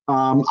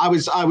 I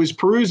was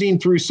perusing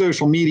through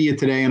social media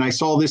today, and I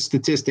saw this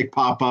statistic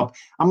pop up.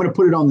 I'm going to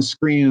put it on the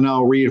screen, and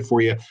I'll read it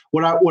for you.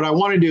 What I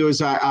want to do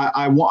is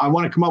I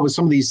want to come up with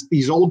some of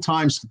these old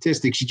time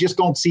statistics. You just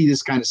don't see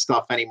this kind of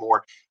stuff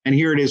anymore, and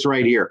here it is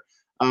right here.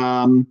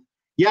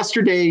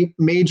 Yesterday,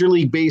 Major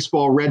League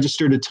Baseball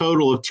registered a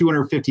total of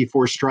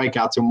 254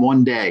 strikeouts in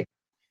one day.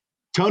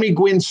 Tony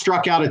Gwynn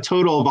struck out a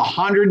total of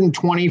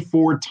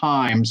 124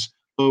 times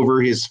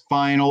over his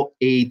final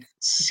 8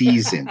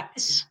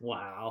 seasons.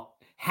 Wow.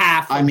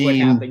 Half of what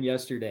happened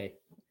yesterday.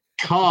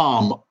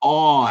 Come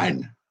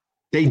on.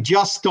 They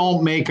just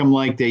don't make them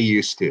like they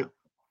used to.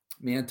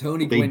 Man,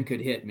 Tony Gwynn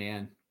could hit,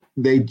 man.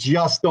 They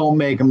just don't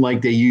make them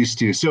like they used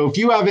to. So if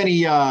you have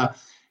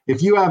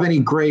any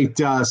great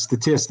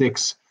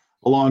statistics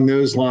along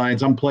those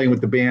lines, I'm playing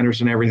with the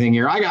banners and everything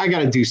here. I got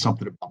to do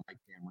something about my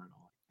camera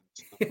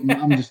and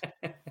all that stuff.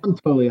 I'm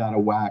totally out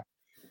of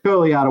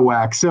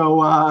whack.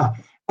 So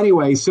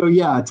anyway,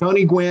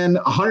 Tony Gwynn,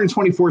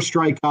 124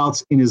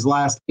 strikeouts in his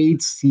last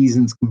 8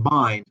 seasons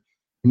combined.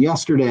 And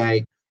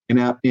yesterday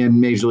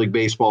in Major League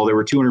Baseball, there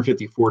were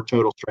 254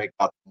 total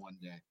strikeouts in one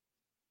day.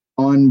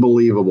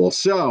 Unbelievable.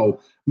 So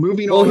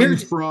moving on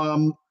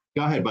from –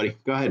 go ahead, buddy.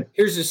 Go ahead.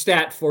 Here's a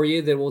stat for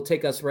you that will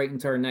take us right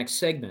into our next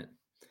segment.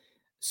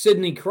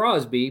 Sidney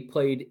Crosby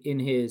played in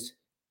his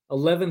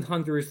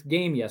 1100th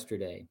game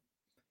yesterday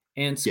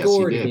and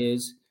scored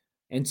his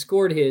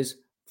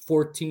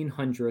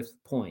 1400th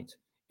point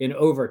in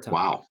overtime.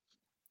 Wow.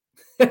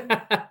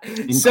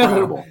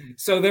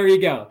 So there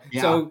you go.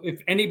 Yeah. So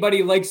if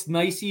anybody likes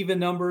nice even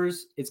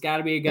numbers, it's got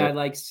to be a guy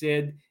like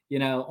Sid.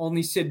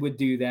 Only Sid would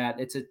do that.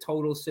 It's a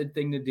total Sid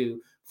thing to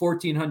do.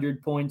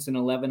 1,400 points in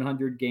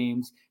 1,100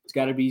 games. It's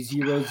got to be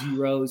 0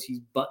 zeros.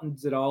 He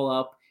buttons it all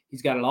up.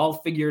 He's got it all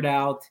figured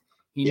out.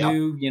 He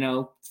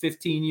knew,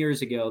 15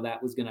 years ago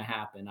that was going to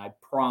happen. I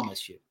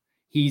promise you.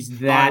 He's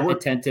that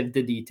attentive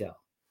to detail.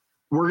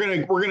 We're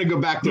gonna go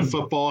back to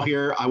football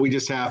here. We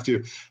just have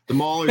to. The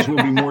Maulers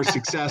will be more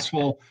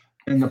successful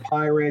than the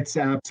Pirates,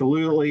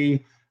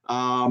 absolutely.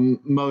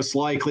 Most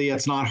likely,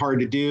 it's not hard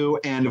to do.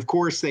 And of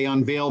course, they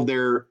unveiled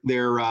their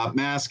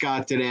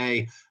mascot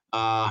today.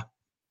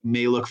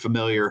 May look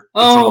familiar.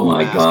 Oh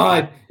my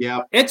God!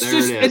 Yeah,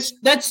 it's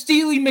that's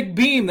Steely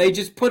McBeam. They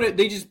just put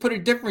a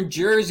different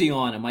jersey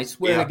on him. I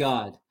swear to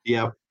God.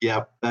 Yep.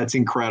 That's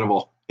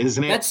incredible,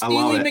 isn't it? That's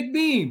Steely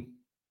McBeam.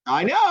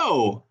 I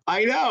know.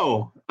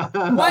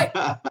 What?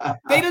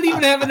 They don't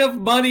even have enough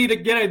money to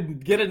get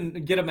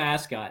a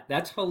mascot.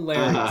 That's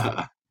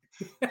hilarious.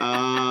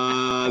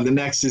 The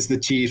next is the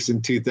Chiefs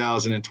in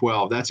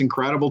 2012. That's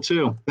incredible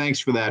too. Thanks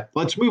for that.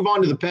 Let's move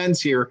on to the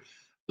Pens here.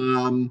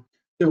 So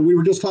we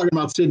were just talking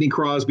about Sidney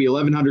Crosby,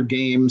 1,100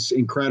 games,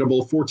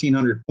 incredible,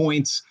 1,400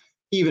 points,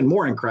 even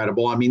more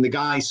incredible. I mean, the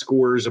guy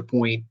scores a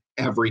point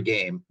every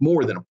game,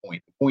 more than a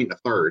point and a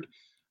third.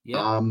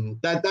 Yeah.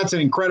 That's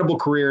an incredible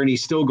career, and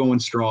he's still going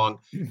strong.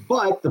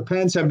 But the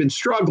Pens have been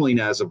struggling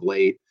as of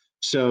late.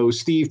 So,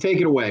 Steve, take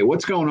it away.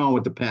 What's going on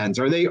with the Pens?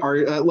 Are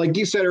like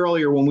you said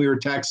earlier when we were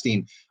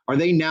texting? Are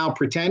they now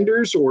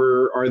pretenders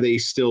or are they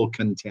still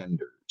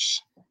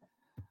contenders?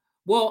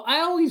 Well, I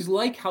always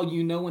like how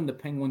you know when the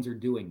Penguins are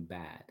doing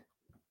bad.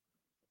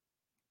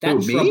 That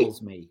Who,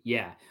 troubles me.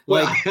 Yeah,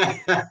 Well,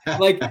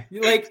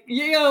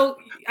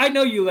 I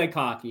know you like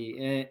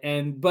hockey,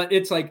 but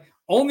it's like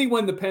only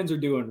when the Pens are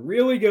doing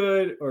really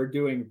good or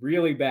doing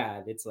really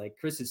bad, it's like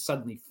Chris is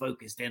suddenly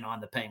focused in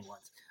on the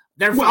Penguins.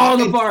 They're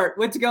falling apart.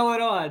 What's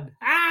going on?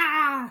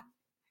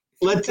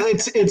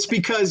 It's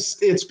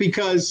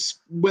because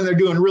when they're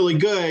doing really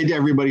good,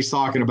 everybody's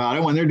talking about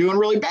it. When they're doing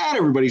really bad,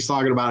 everybody's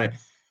talking about it.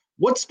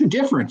 What's the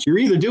difference? You're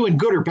either doing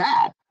good or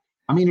bad.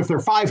 I mean, if they're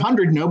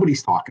 500,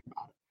 nobody's talking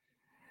about it.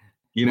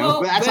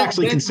 That's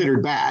actually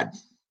considered bad.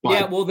 But,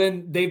 yeah, well,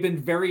 then they've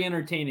been very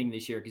entertaining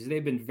this year because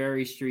they've been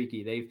very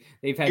streaky.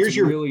 They've had Here's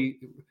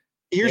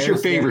your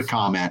favorite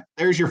comment.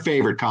 There's your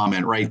favorite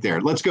comment right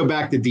there. Let's go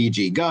back to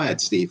DG. Go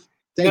ahead, Steve.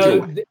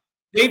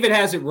 David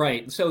has it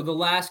right. So the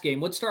last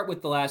game, let's start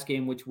with the last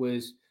game, which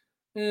was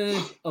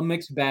a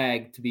mixed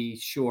bag to be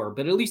sure,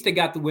 but at least they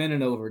got the win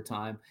in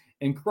overtime.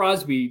 And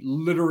Crosby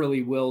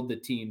literally willed the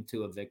team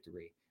to a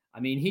victory. I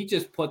mean, he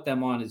just put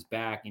them on his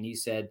back and he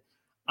said,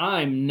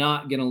 I'm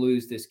not going to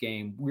lose this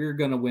game. We're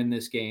going to win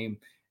this game.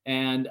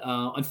 And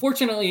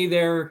unfortunately,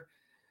 their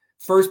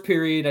first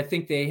period, I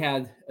think they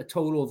had a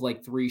total of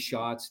like 3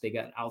 shots. They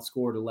got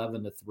outscored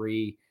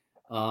 11-3.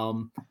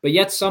 But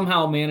yet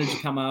somehow managed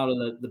to come out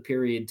of the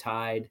period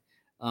tied.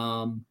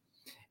 And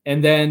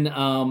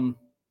then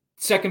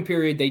second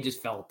period, they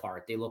just fell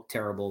apart. They looked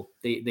terrible.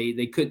 They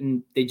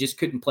just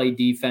couldn't play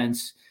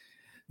defense.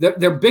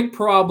 Their big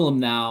problem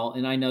now,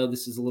 and I know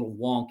this is a little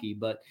wonky,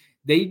 but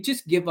they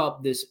just give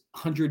up this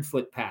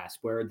 100-foot pass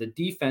where the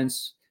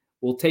defense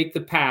will take the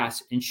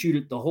pass and shoot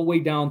it the whole way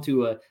down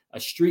to a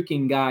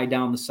streaking guy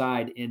down the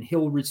side, and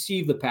he'll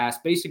receive the pass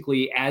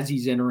basically as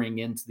he's entering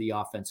into the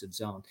offensive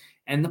zone.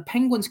 And the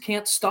Penguins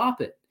can't stop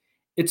it.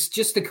 It's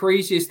just the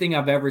craziest thing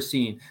I've ever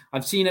seen.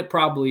 I've seen it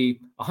probably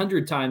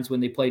 100 times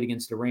when they played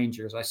against the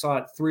Rangers. I saw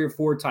it 3 or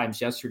 4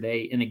 times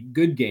yesterday in a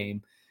good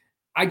game.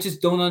 I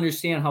just don't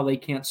understand how they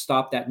can't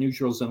stop that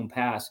neutral zone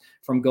pass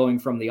from going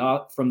from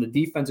the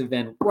defensive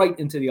end right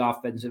into the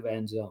offensive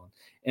end zone.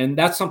 And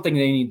that's something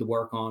they need to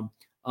work on.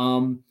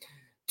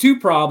 2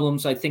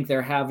 problems I think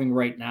they're having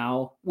right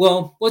now.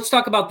 Well, let's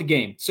talk about the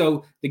game.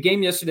 So the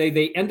game yesterday,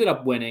 they ended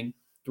up winning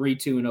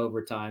 3-2 in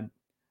overtime,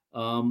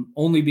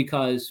 only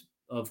because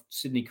of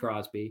Sidney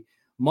Crosby.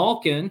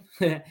 Malkin,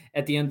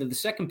 at the end of the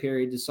second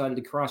period, decided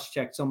to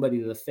cross-check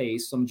somebody to the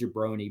face, some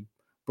jabroni,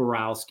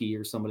 Borowski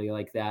or somebody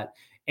like that.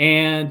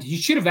 And he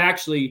should have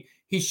actually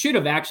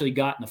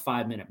gotten a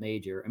 5-minute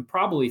major and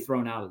probably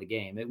thrown out of the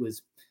game.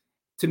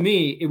 To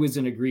me, it was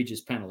an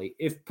egregious penalty.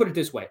 Put it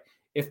this way,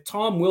 if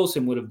Tom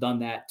Wilson would have done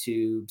that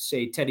to,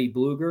 say, Teddy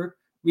Bluger,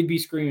 we'd be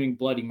screaming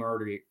bloody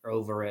murder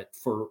over it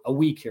for a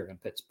week here in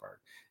Pittsburgh.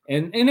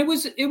 And it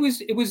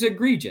was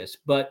egregious.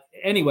 But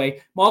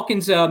anyway,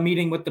 Malkin's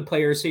meeting with the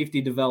player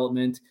safety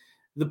development.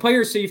 The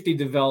player safety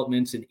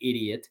development's an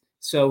idiot,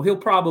 so he'll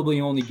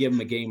probably only give him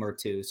a game or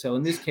 2. So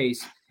in this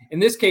case,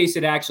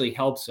 it actually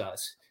helps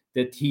us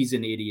that he's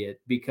an idiot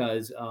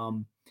because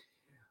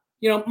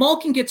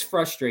Malkin gets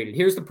frustrated.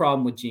 Here's the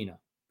problem with Gino.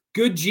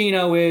 Good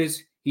Gino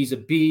is he's a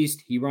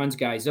beast. He runs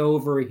guys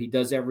over. He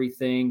does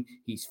everything.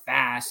 He's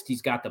fast.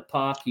 He's got the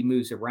puck. He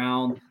moves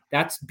around.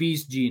 That's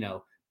beast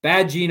Gino.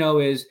 Bad Gino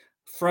is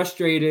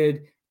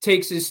frustrated,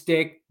 takes his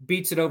stick,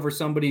 beats it over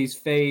somebody's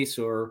face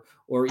or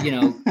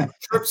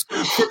trips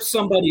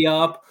somebody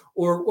up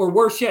or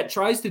worse yet,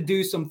 tries to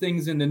do some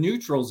things in the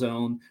neutral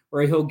zone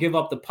where he'll give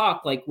up the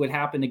puck like what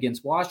happened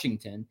against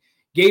Washington.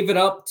 Gave it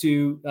up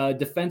to a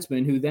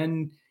defenseman who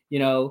then,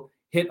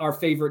 hit our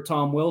favorite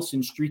Tom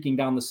Wilson streaking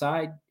down the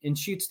side and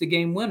shoots the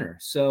game winner.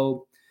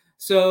 So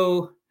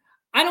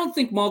I don't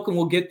think Malkin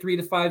will get 3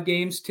 to 5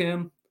 games,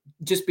 Tim,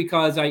 just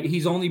because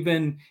he's only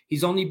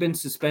been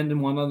suspended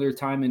one other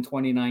time in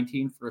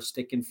 2019 for a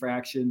stick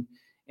infraction,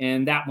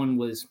 and that one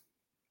was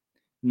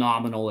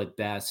nominal at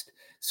best.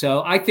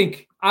 So I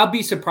think I'll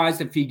be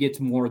surprised if he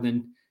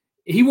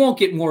won't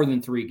get more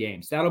than 3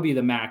 games. That'll be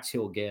the max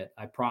he'll get.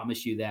 I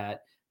promise you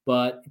that.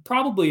 But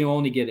probably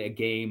only get a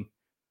game,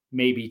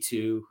 maybe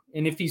 2.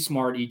 And if he's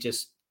smart, he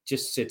just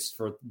sits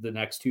for the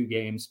next 2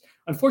 games.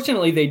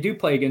 Unfortunately, they do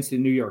play against the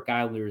New York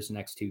Islanders the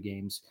next 2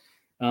 games.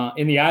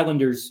 And the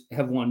Islanders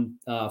have won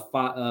 5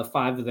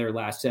 of their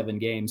last 7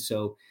 games.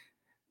 So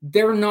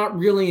they're not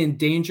really in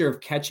danger of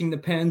catching the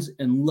Pens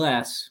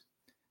unless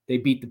they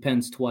beat the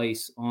Pens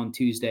twice on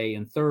Tuesday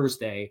and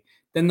Thursday.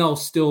 Then they'll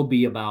still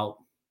be about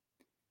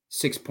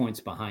 6 points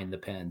behind the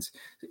Pens.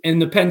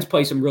 And the Pens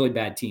play some really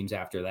bad teams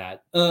after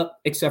that,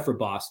 except for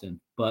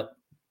Boston. But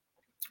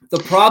the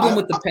problem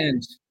with the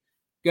Pens,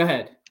 go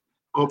ahead.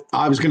 Oh,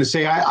 I was going to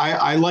say,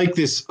 I like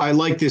this. I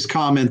like this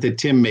comment that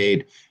Tim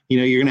made.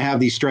 You're going to have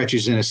these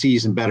stretches in a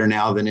season better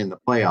now than in the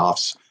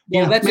playoffs.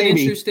 Well, that's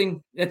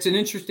an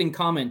interesting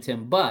comment,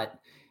 Tim. But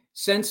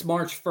since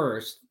March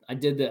 1st,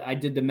 I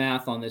did the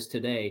math on this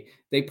today.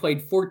 They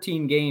played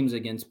 14 games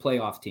against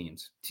playoff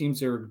teams.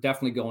 Teams that are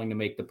definitely going to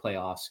make the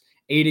playoffs.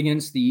 8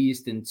 against the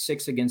East and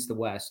 6 against the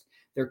West.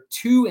 They're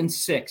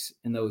 2-6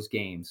 in those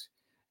games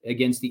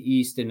against the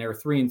East, and they're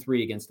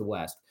 3-3 against the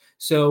West.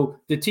 So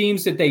the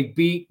teams that they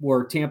beat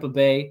were Tampa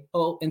Bay.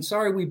 Oh, and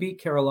sorry, we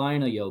beat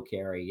Carolina, Yo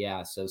Carey.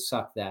 Yeah, so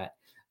suck that.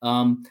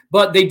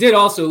 But they did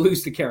also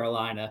lose to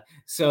Carolina.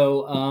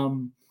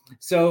 So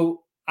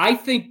I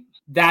think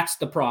that's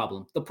the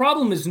problem. The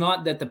problem is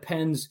not that the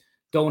Pens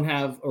don't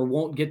have or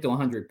won't get to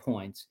 100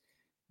 points.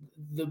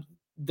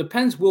 The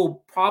Pens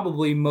will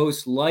probably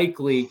most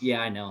likely,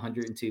 yeah, I know,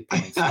 102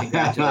 points.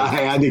 Congratulations.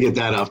 I had to get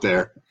that up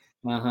there.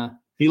 Uh-huh.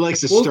 He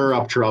likes to stir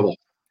up trouble.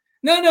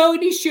 No,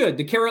 and he should.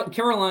 The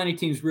Carolina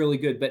team's really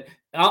good, but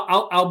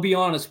I'll be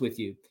honest with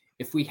you.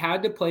 If we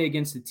had to play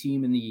against a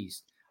team in the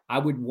East, I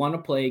would want to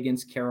play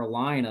against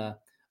Carolina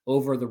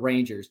over the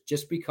Rangers,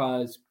 just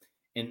because,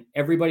 and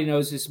everybody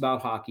knows this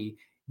about hockey,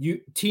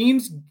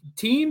 teams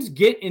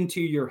get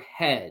into your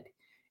head.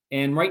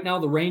 And right now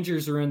the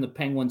Rangers are in the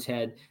Penguins'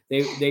 head.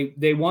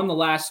 They won the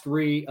last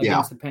 3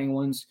 against the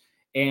Penguins,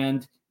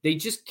 and they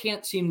just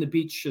can't seem to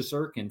beat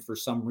Shesterkin for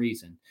some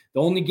reason.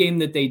 The only game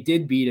that they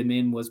did beat him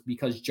in was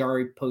because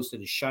Jari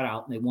posted a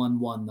shutout and they won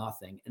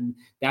 1-0. And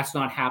that's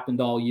not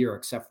happened all year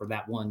except for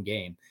that one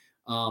game.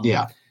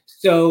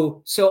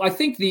 So I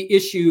think the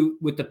issue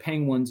with the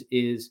Penguins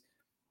is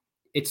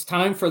it's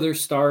time for their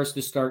stars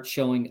to start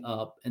showing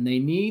up, and they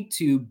need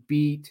to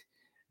beat.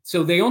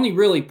 So they only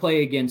really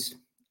play against,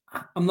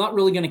 I'm not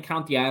really going to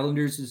count the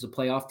Islanders as a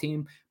playoff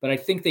team, but I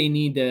think they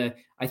need to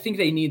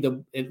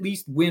at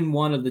least win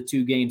one of the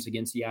 2 games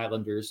against the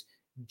Islanders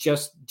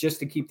just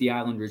to keep the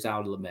Islanders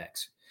out of the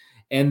mix.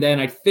 And then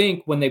I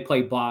think when they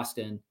play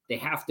Boston, they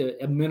have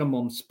to a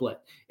minimum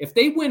split. If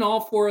they win all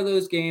 4 of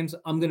those games,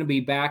 I'm going to be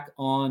back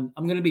on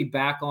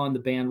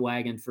the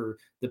bandwagon for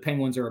the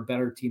Penguins are a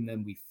better team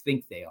than we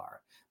think they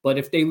are. But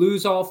if they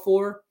lose all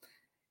 4,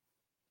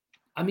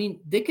 I mean,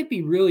 they could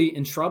be really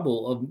in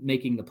trouble of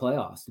making the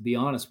playoffs, to be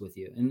honest with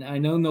you. And I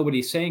know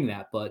nobody's saying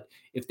that, but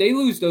if they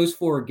lose those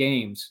 4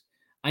 games,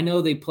 I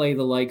know they play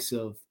the likes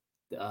of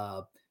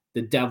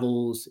the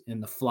Devils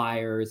and the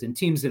Flyers and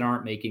teams that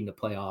aren't making the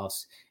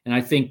playoffs. And I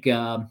think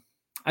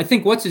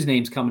what's his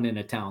name's coming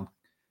into town.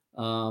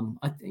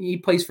 I think he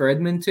plays for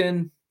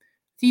Edmonton.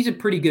 He's a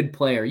pretty good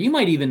player. You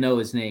might even know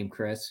his name,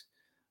 Chris.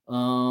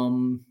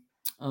 Connor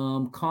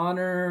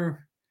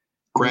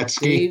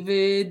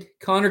Gretzky.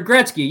 Connor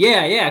Gretzky.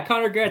 Yeah,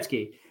 Connor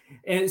Gretzky.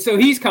 And so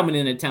he's coming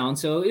into town.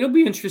 So it'll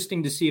be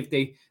interesting to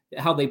see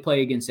how they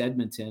play against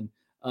Edmonton.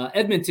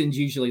 Edmonton's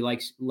usually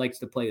likes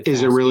to play.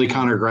 Is it really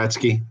Connor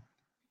Gretzky?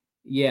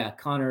 Yeah,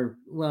 Connor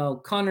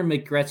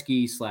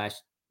McGretzky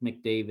 /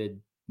 McDavid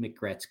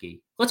McGretzky.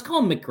 Let's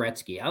call him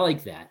McGretzky. I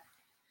like that.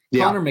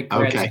 Yeah, Connor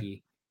McGretzky.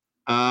 Okay.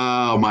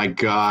 Oh my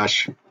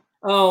gosh.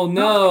 Oh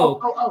no.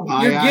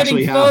 You're getting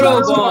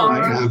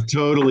photobombed. I have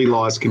totally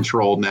lost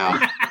control now.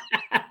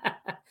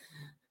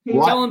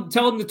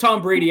 Tell him the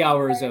Tom Brady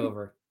hour is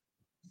over.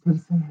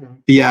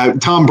 Yeah,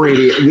 Tom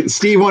Brady.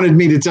 Steve wanted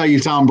me to tell you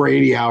Tom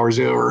Brady hour's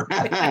over.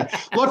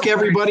 Look,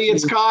 everybody,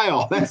 it's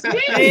Kyle.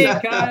 Hey,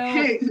 Kyle.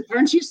 Hey,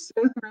 aren't you so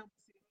thrilled?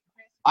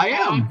 I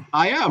am.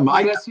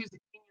 I guess who's in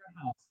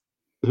your house?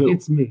 Who?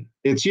 It's me.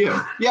 It's you.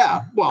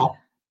 Yeah. Well,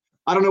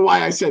 I don't know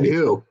why I said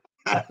who.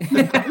 I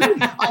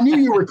knew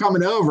you were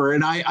coming over,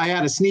 and I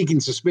had a sneaking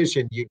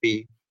suspicion you'd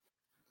be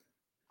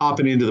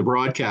hopping into the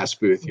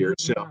broadcast booth here.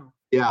 So,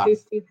 yeah. Hey,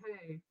 Steve,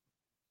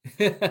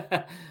 hey.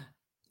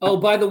 Oh,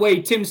 by the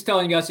way, Tim's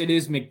telling us it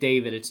is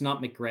McDavid. It's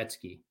not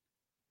McGretzky.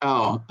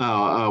 Oh,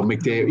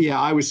 McDavid. Yeah,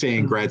 I was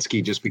saying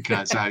Gretzky just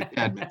because I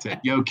Edmonton.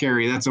 Yo,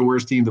 Carey, that's the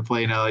worst team to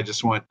play now. I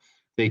just want to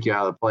take you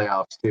out of the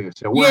playoffs too.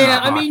 So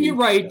yeah, I mean, you're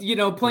right. You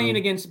know, playing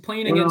against the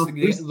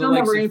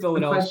likes of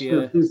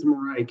Philadelphia. Who's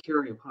Mariah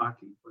Carey of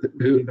hockey? But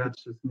maybe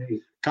that's just me.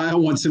 Kyle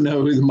wants to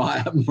know who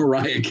the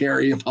Mariah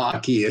Carey of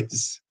hockey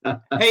is.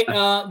 Hey,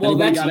 well,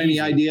 that's got easy. any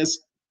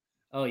ideas?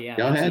 Oh yeah,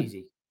 Go that's ahead.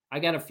 easy. I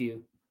got a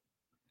few.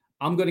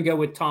 I'm going to go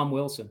with Tom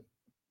Wilson.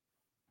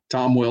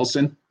 Tom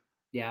Wilson?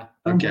 Yeah.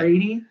 Tom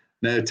Brady?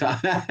 No, Tom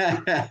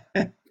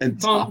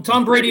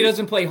Brady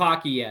doesn't play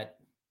hockey yet.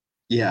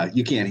 Yeah,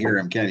 you can't hear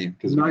him, can you?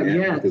 Because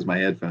my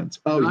headphones.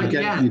 Oh,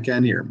 you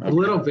can hear him. Okay. A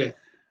little bit.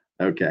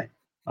 Okay.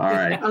 All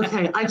right.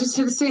 Okay. I just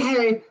had to say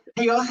hey.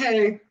 Hey, y'all,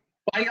 hey.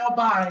 Bye, y'all,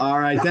 bye. All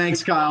right.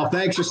 Thanks, Kyle.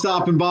 Thanks for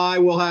stopping by.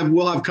 We'll have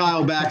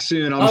Kyle back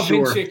soon, I'm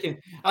sure. Oven chicken.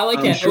 I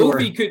like that. Sure.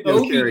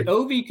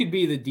 Ovi could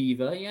be the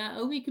diva. Yeah,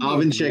 Ovi could be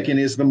Oven chicken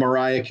is the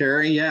Mariah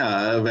Carey.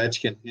 Yeah,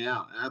 Ovechkin.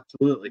 Yeah,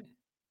 absolutely.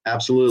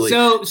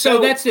 So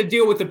that's the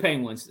deal with the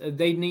Penguins.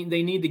 They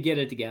need to get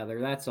it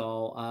together. That's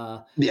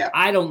all. Yeah.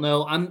 I don't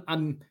know.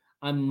 I'm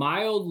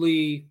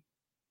mildly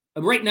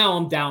right now.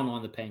 I'm down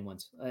on the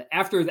Penguins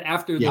after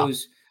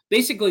those.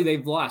 Basically,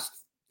 they've lost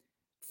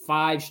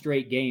 5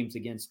 straight games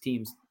against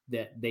teams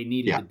that they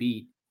needed to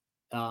beat.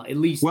 At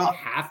least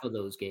half of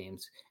those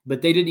games,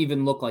 but they didn't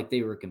even look like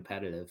they were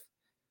competitive.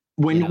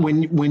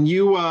 When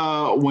you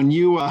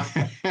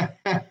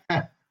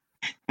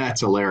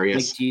That's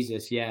hilarious.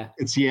 McJesus, yeah.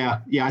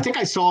 Yeah. I think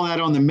I saw that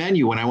on the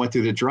menu when I went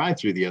through the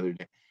drive-through the other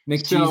day.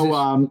 McJesus.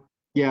 So,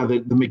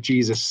 the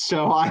McJesus.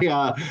 So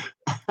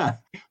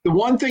the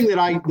one thing that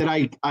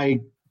I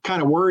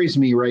kind of worries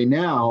me right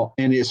now,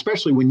 and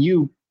especially when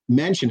you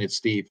mention it,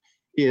 Steve,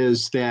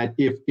 is that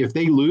if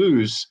they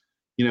lose,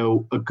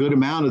 a good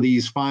amount of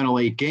these final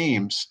 8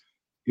 games,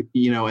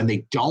 and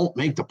they don't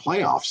make the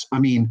playoffs, I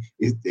mean,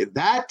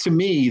 that to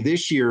me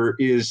this year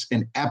is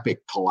an epic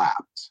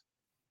collapse.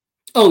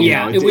 Oh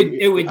yeah, it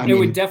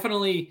would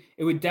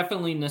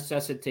definitely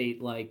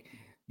necessitate, like,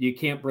 you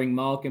can't bring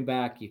Malkin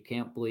back, you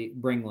can't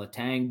bring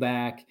Letang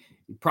back,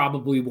 you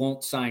probably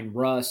won't sign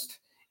Rust.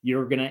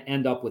 You're going to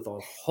end up with a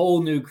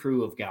whole new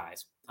crew of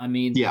guys. I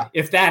mean,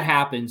 if that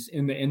happens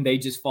and they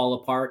just fall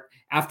apart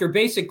after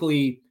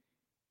basically,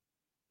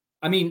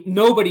 I mean,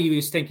 nobody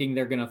was thinking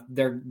they're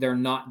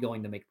not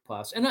going to make the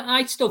playoffs, and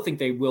I still think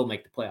they will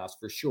make the playoffs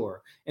for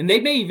sure. And they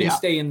may even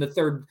stay in the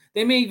third.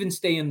 They may even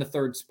stay in the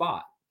third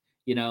spot.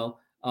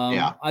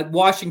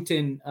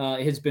 Washington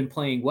has been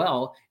playing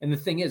well, and the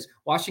thing is,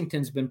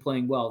 Washington's been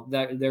playing well.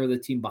 They're the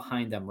team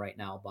behind them right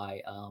now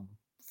by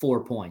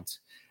 4 points,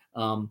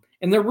 and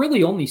they're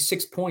really only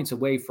 6 points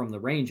away from the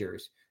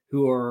Rangers,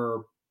 who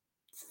are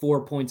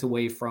 4 points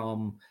away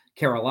from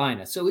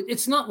Carolina. So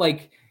it's not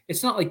like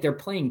they're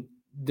playing.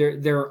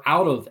 They're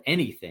out of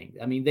anything.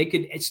 I mean, they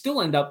could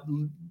still end up.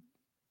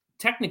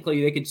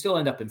 Technically, they could still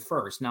end up in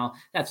first. Now,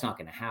 that's not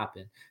going to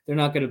happen. They're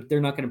not going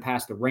to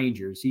pass the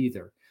Rangers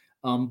either.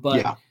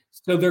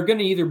 So they're going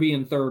to either be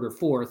in third or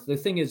fourth. The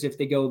thing is, if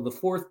they go to the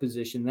fourth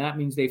position, that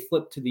means they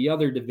flip to the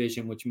other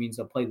division, which means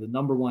they'll play the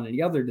number one in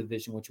the other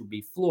division, which would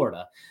be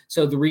Florida.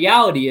 So the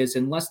reality is,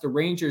 unless the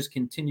Rangers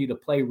continue to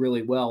play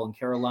really well and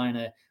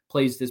Carolina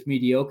plays this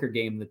mediocre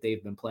game that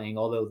they've been playing,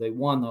 although they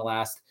won the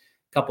last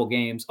couple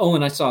games. Oh,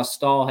 and I saw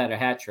Stahl had a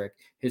hat trick,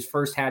 his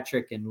first hat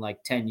trick in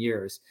like 10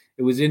 years.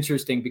 It was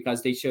interesting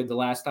because they showed the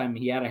last time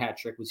he had a hat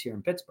trick was here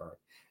in Pittsburgh.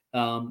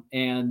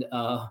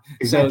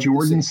 Is that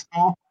Jordan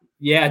Stahl?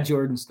 Yeah,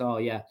 Jordan Stahl.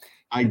 Yeah,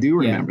 I do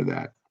remember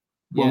that.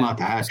 Well, not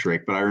the hat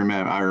trick, but I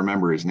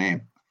remember his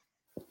name.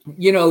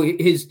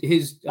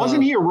 His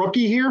wasn't he a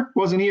rookie here?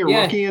 Wasn't he a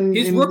rookie in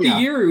his rookie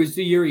year? It was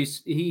the year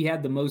he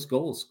had the most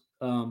goals.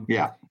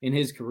 In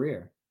his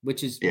career,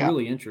 which is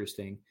really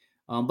interesting.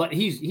 But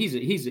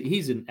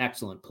he's an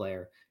excellent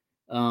player.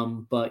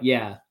 But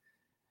yeah.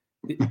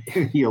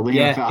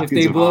 If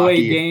they blow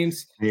 8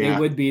 games, they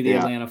would be the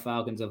Atlanta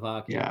Falcons of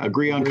hockey. Yeah,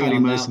 agree on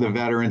cutting most of the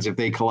veterans if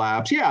they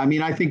collapse. Yeah, I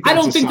mean, I think I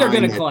don't think they're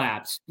going to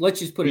collapse.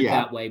 Let's just put it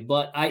that way.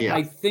 But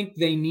I think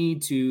they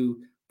need to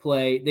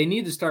play. They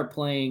need to start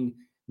playing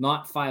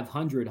not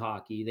 500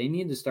 hockey. They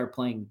need to start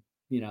playing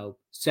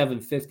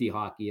 750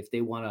 hockey if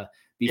they want to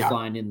be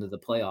flying into the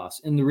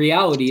playoffs. And the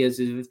reality is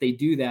if they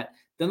do that,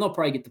 then they'll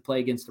probably get to play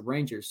against the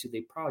Rangers, who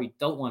they probably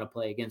don't want to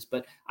play against.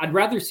 But I'd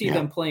rather see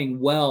them playing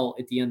well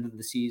at the end of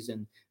the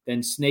season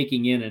than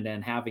snaking in and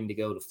then having to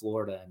go to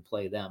Florida and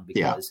play them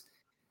because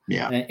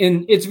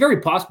and it's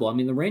very possible. I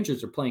mean, the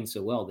Rangers are playing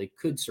so well, they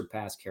could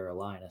surpass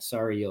Carolina.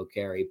 Sorry, Yo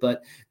Carey,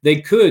 but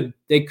they could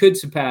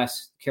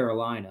surpass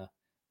Carolina.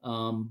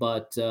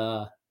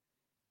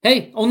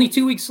 Hey, only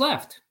 2 weeks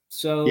left.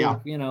 So,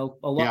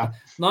 a lot,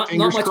 not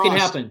much can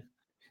happen.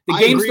 The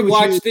games to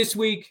watch this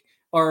week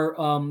are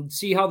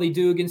see how they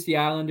do against the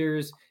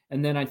Islanders.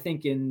 And then I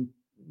think in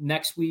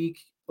next week,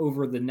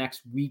 over the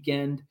next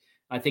weekend,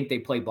 I think they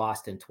play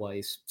Boston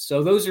twice.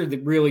 So those are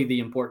really the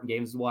important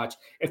games to watch.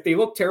 If they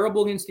look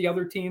terrible against the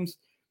other teams,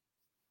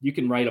 you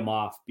can write them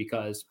off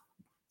because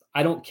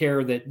I don't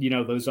care that,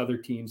 those other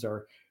teams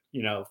are,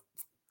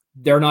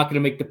 they're not going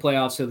to make the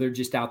playoffs, so they're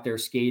just out there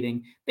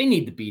skating. They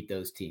need to beat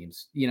those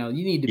teams. You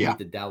need to beat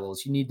the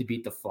Devils. You need to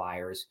beat the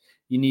Flyers.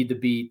 You need to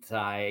beat,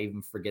 I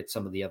even forget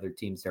some of the other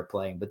teams they're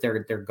playing, but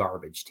they're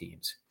garbage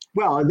teams.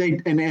 Well,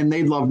 they'd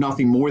love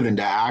nothing more than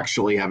to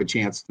actually have a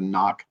chance to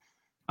knock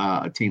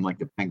a team like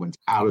the Penguins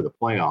out of the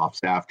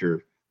playoffs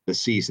after the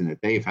season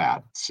that they've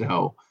had.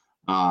 So,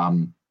 I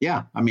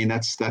mean,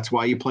 that's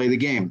why you play the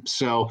game.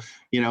 So,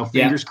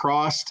 fingers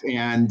crossed.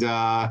 And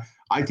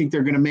I think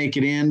they're going to make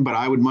it in, but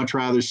I would much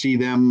rather see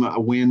them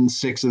win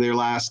 6 of their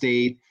last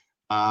 8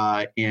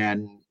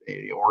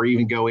 or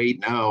even go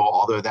 8-0,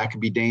 although that could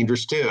be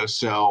dangerous too.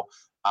 So,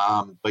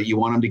 but you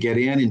want them to get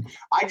in. And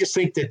I just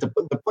think that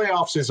the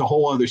playoffs is a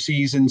whole other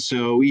season.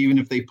 So even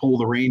if they pull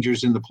the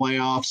Rangers in the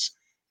playoffs,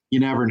 you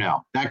never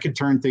know. That could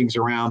turn things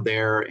around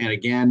there. And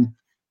again,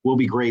 we'll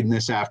be grading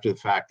this after the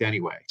fact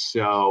anyway.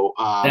 So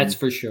that's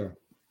for sure.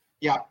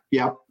 Yeah.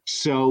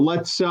 So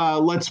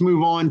let's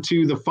move on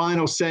to the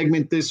final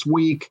segment this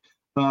week.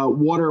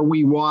 What are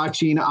we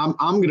watching? I'm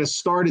going to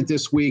start it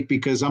this week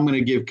because I'm going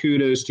to give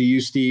kudos to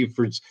you, Steve,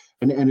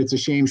 and it's a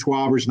shame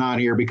Schwaber's not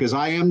here because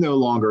I am no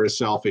longer a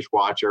selfish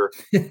watcher.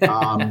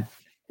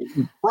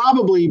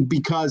 Probably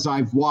because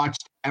I've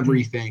watched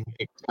everything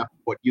except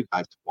what you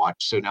guys have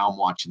watched. So now I'm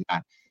watching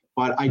that.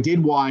 But I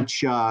did watch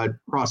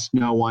Trust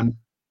No One.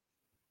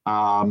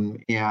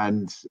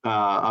 And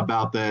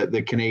about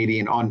the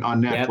Canadian on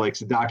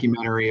Netflix, a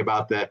documentary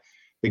about the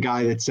the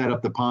guy that set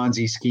up the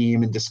Ponzi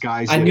scheme and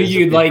disguised I it knew as a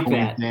you'd like Bitcoin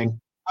that. thing.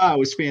 Oh, it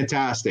was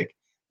fantastic.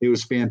 It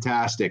was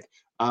fantastic.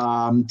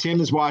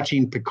 Tim is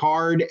watching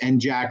Picard and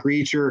Jack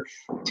Reacher.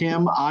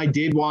 Tim, I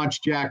did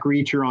watch Jack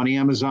Reacher on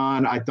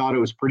Amazon. I thought it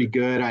was pretty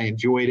good. I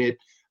enjoyed it.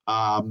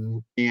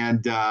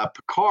 And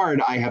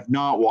Picard, I have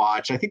not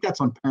watched. I think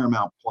that's on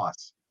Paramount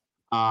Plus.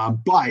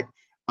 But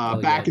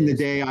back in the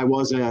day, I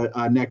was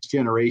a Next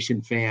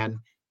Generation fan.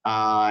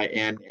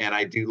 And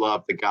I do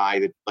love the guy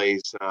that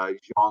plays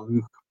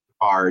Jean-Luc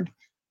Picard.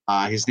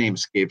 His name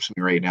escapes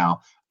me right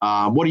now.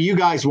 What are you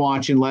guys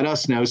watching? Let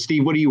us know.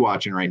 Steve, what are you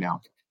watching right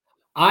now?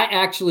 I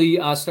actually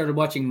started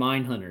watching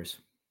Mindhunters.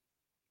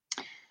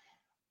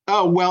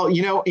 Oh, well,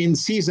 in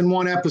season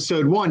 1,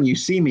 episode 1, you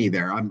see me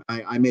there.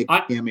 I make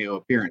a cameo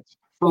appearance.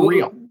 For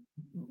real.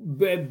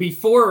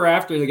 Before or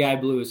after the guy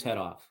blew his head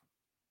off?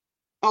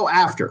 Oh,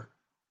 after.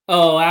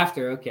 Oh,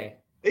 after. Okay.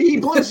 He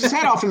blows his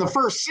head off in the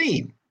first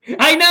scene.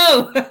 I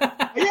know.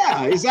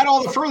 Yeah. Is that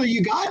all the further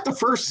you got? The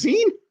first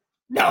scene?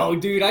 No,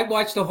 dude. I've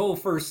watched the whole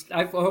first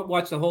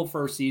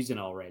season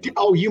already.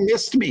 Oh, you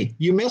missed me.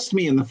 You missed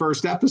me in the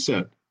first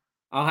episode.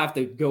 I'll have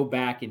to go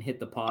back and hit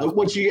the pause.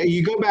 What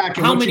you go back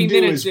and how many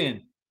minutes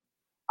in?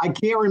 I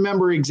can't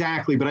remember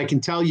exactly, but I can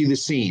tell you the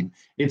scene.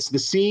 It's the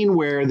scene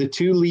where the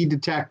 2 lead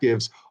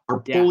detectives are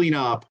pulling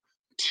up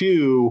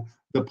to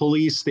the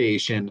police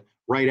station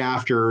right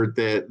after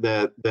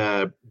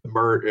the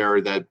murder or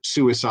the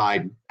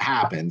suicide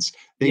happens.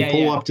 They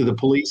pull up to the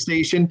police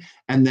station,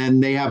 and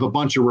then they have a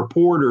bunch of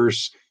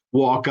reporters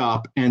walk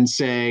up and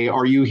say,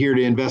 "Are you here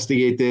to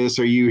investigate this?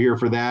 Are you here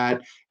for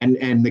that?" And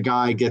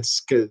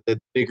the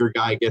bigger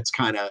guy gets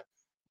kind of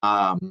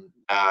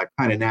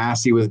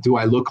nasty with, "Do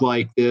I look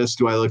like this?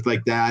 Do I look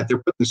like that?"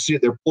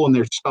 They're pulling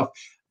their stuff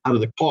out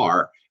of the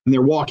car, and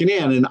they're walking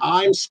in, and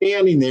I'm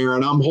standing there,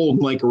 and I'm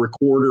holding like a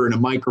recorder and a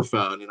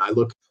microphone, and I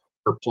look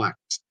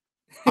perplexed.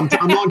 I'm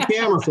on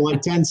camera for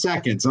like 10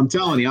 seconds. I'm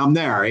telling you, I'm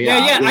there.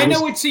 Yeah. I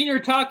know what scene you're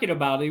talking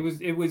about. It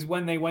was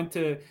when they went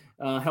to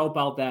help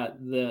out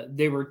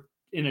they were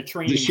in a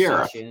training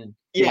session.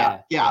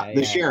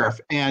 The sheriff.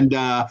 And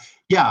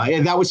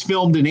that was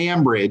filmed in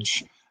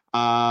Ambridge.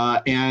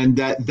 And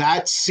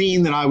that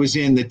scene that I was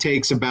in that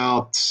takes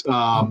about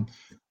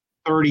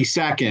 30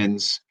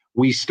 seconds,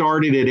 we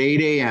started at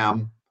 8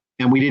 a.m.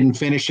 and we didn't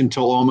finish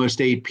until almost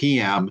 8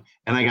 p.m.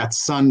 and I got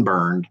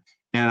sunburned.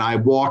 And I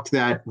walked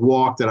that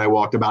walk that I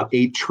walked about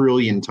 8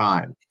 trillion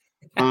times.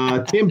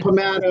 Tim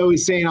Pomato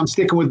is saying I'm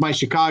sticking with my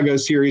Chicago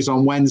series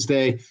on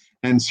Wednesday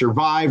and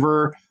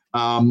Survivor.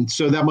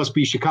 So that must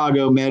be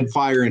Chicago Med,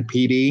 Fire, and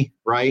PD,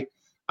 right?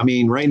 I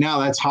mean, right now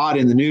that's hot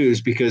in the news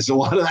because a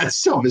lot of that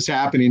stuff is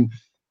happening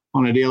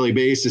on a daily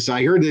basis.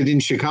 I heard that in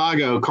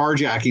Chicago,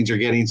 carjackings are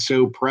getting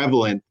so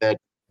prevalent that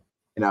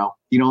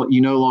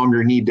you no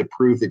longer need to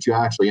prove that you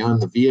actually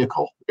own the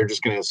vehicle. They're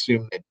just going to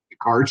assume that you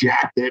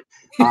carjacked it.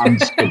 I'm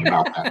just kidding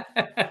about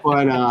that.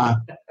 But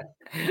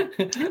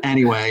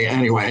anyway,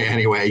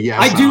 yes.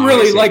 I do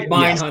really like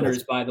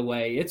Mindhunters, by the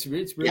way. It's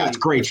really it's a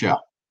great show.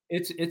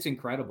 It's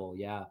incredible.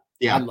 Yeah.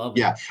 I love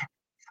it.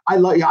 I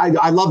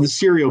love the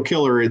serial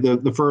killer.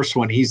 The first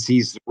one. He's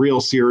the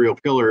real serial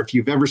killer. If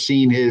you've ever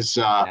seen his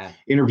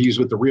interviews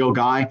with the real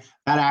guy,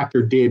 that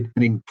actor did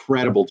an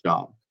incredible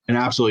job. An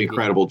absolutely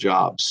incredible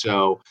job.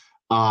 So,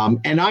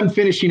 and I'm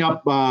finishing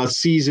up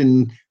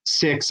season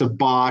 6 of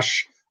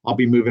Bosch. I'll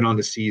be moving on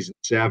to season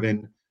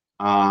 7,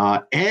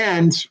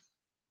 and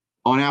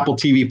on Apple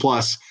TV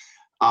Plus.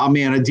 Oh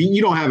man,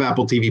 you don't have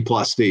Apple TV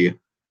Plus, do you?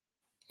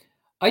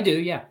 I do,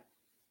 yeah.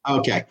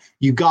 Okay,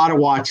 you got to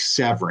watch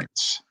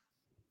Severance.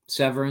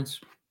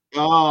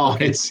 Oh,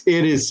 okay.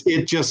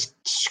 It just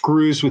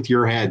screws with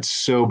your head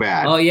so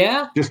bad. Oh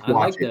yeah, just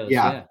watch it.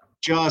 Yeah,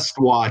 just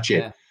watch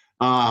it.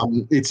 Yeah.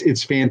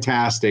 It's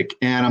fantastic,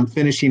 and I'm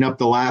finishing up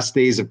the last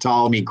days of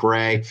Ptolemy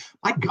Gray.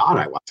 My God,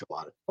 I watch a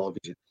lot of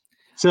television.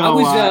 So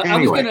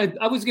anyway.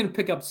 I was gonna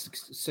pick up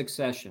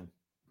Succession.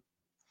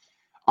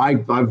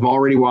 I've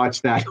already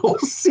watched that whole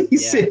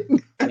season.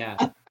 Yeah.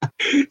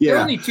 There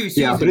are only 2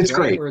 seasons, but it's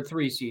great. Or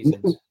 3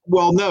 seasons.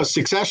 Well, no,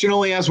 Succession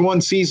only has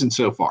 1 season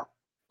so far.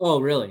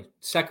 Oh, really?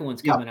 Second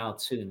one's coming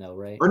out soon, though,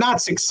 right? Or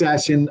not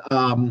Succession.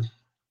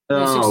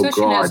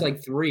 Succession has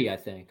like 3, I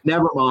think.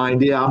 Never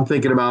mind. Yeah, I'm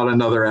thinking about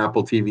another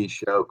Apple TV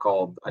show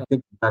called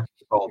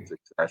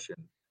Succession.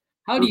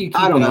 How do you keep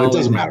I don't know. It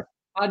doesn't matter.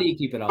 How do you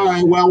keep it all? All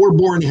right. Well, we're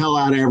boring the hell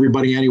out of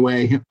everybody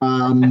anyway.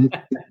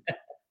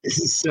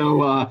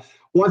 So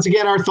once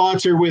again, our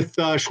thoughts are with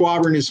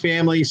Schwaber and his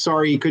family.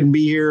 Sorry he couldn't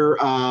be here.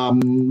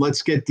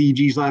 Let's get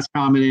DG's last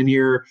comment in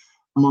here.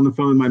 I'm on the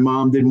phone with my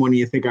mom. Didn't want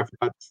you to think I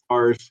forgot the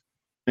stars.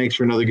 Thanks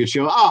for another good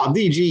show. Oh,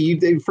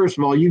 DG, first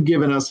of all, you've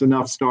given us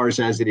enough stars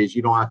as it is.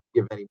 You don't have to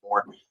give any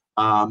more.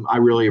 I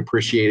really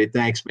appreciate it.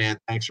 Thanks, man.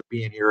 Thanks for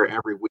being here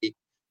every week.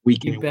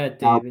 You bet,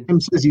 David. Tim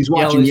says he's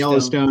watching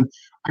Yellowstone.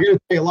 I got to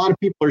say, a lot of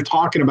people are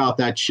talking about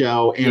that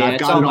show, and I've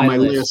got it on my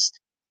list.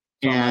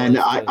 And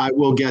I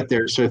will get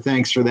there. So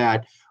thanks for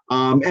that.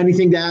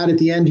 Anything to add at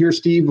the end here,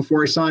 Steve,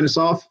 before I sign us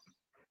off?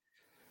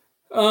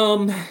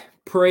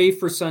 pray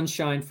for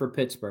sunshine for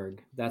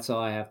Pittsburgh. That's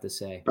all I have to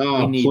say.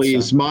 Oh,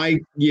 please. Sun.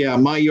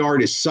 My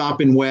yard is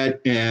sopping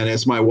wet. And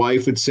as my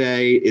wife would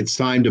say, it's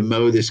time to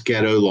mow this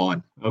ghetto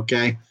lawn.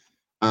 Okay.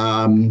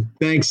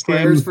 Thanks, Tim.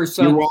 Prayers for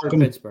sun for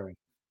Pittsburgh.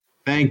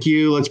 Thank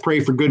you. Let's pray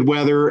for good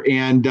weather.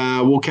 And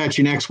we'll catch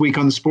you next week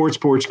on the Sports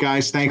Porch,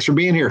 guys. Thanks for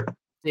being here.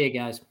 See you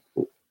guys.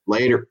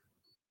 Later.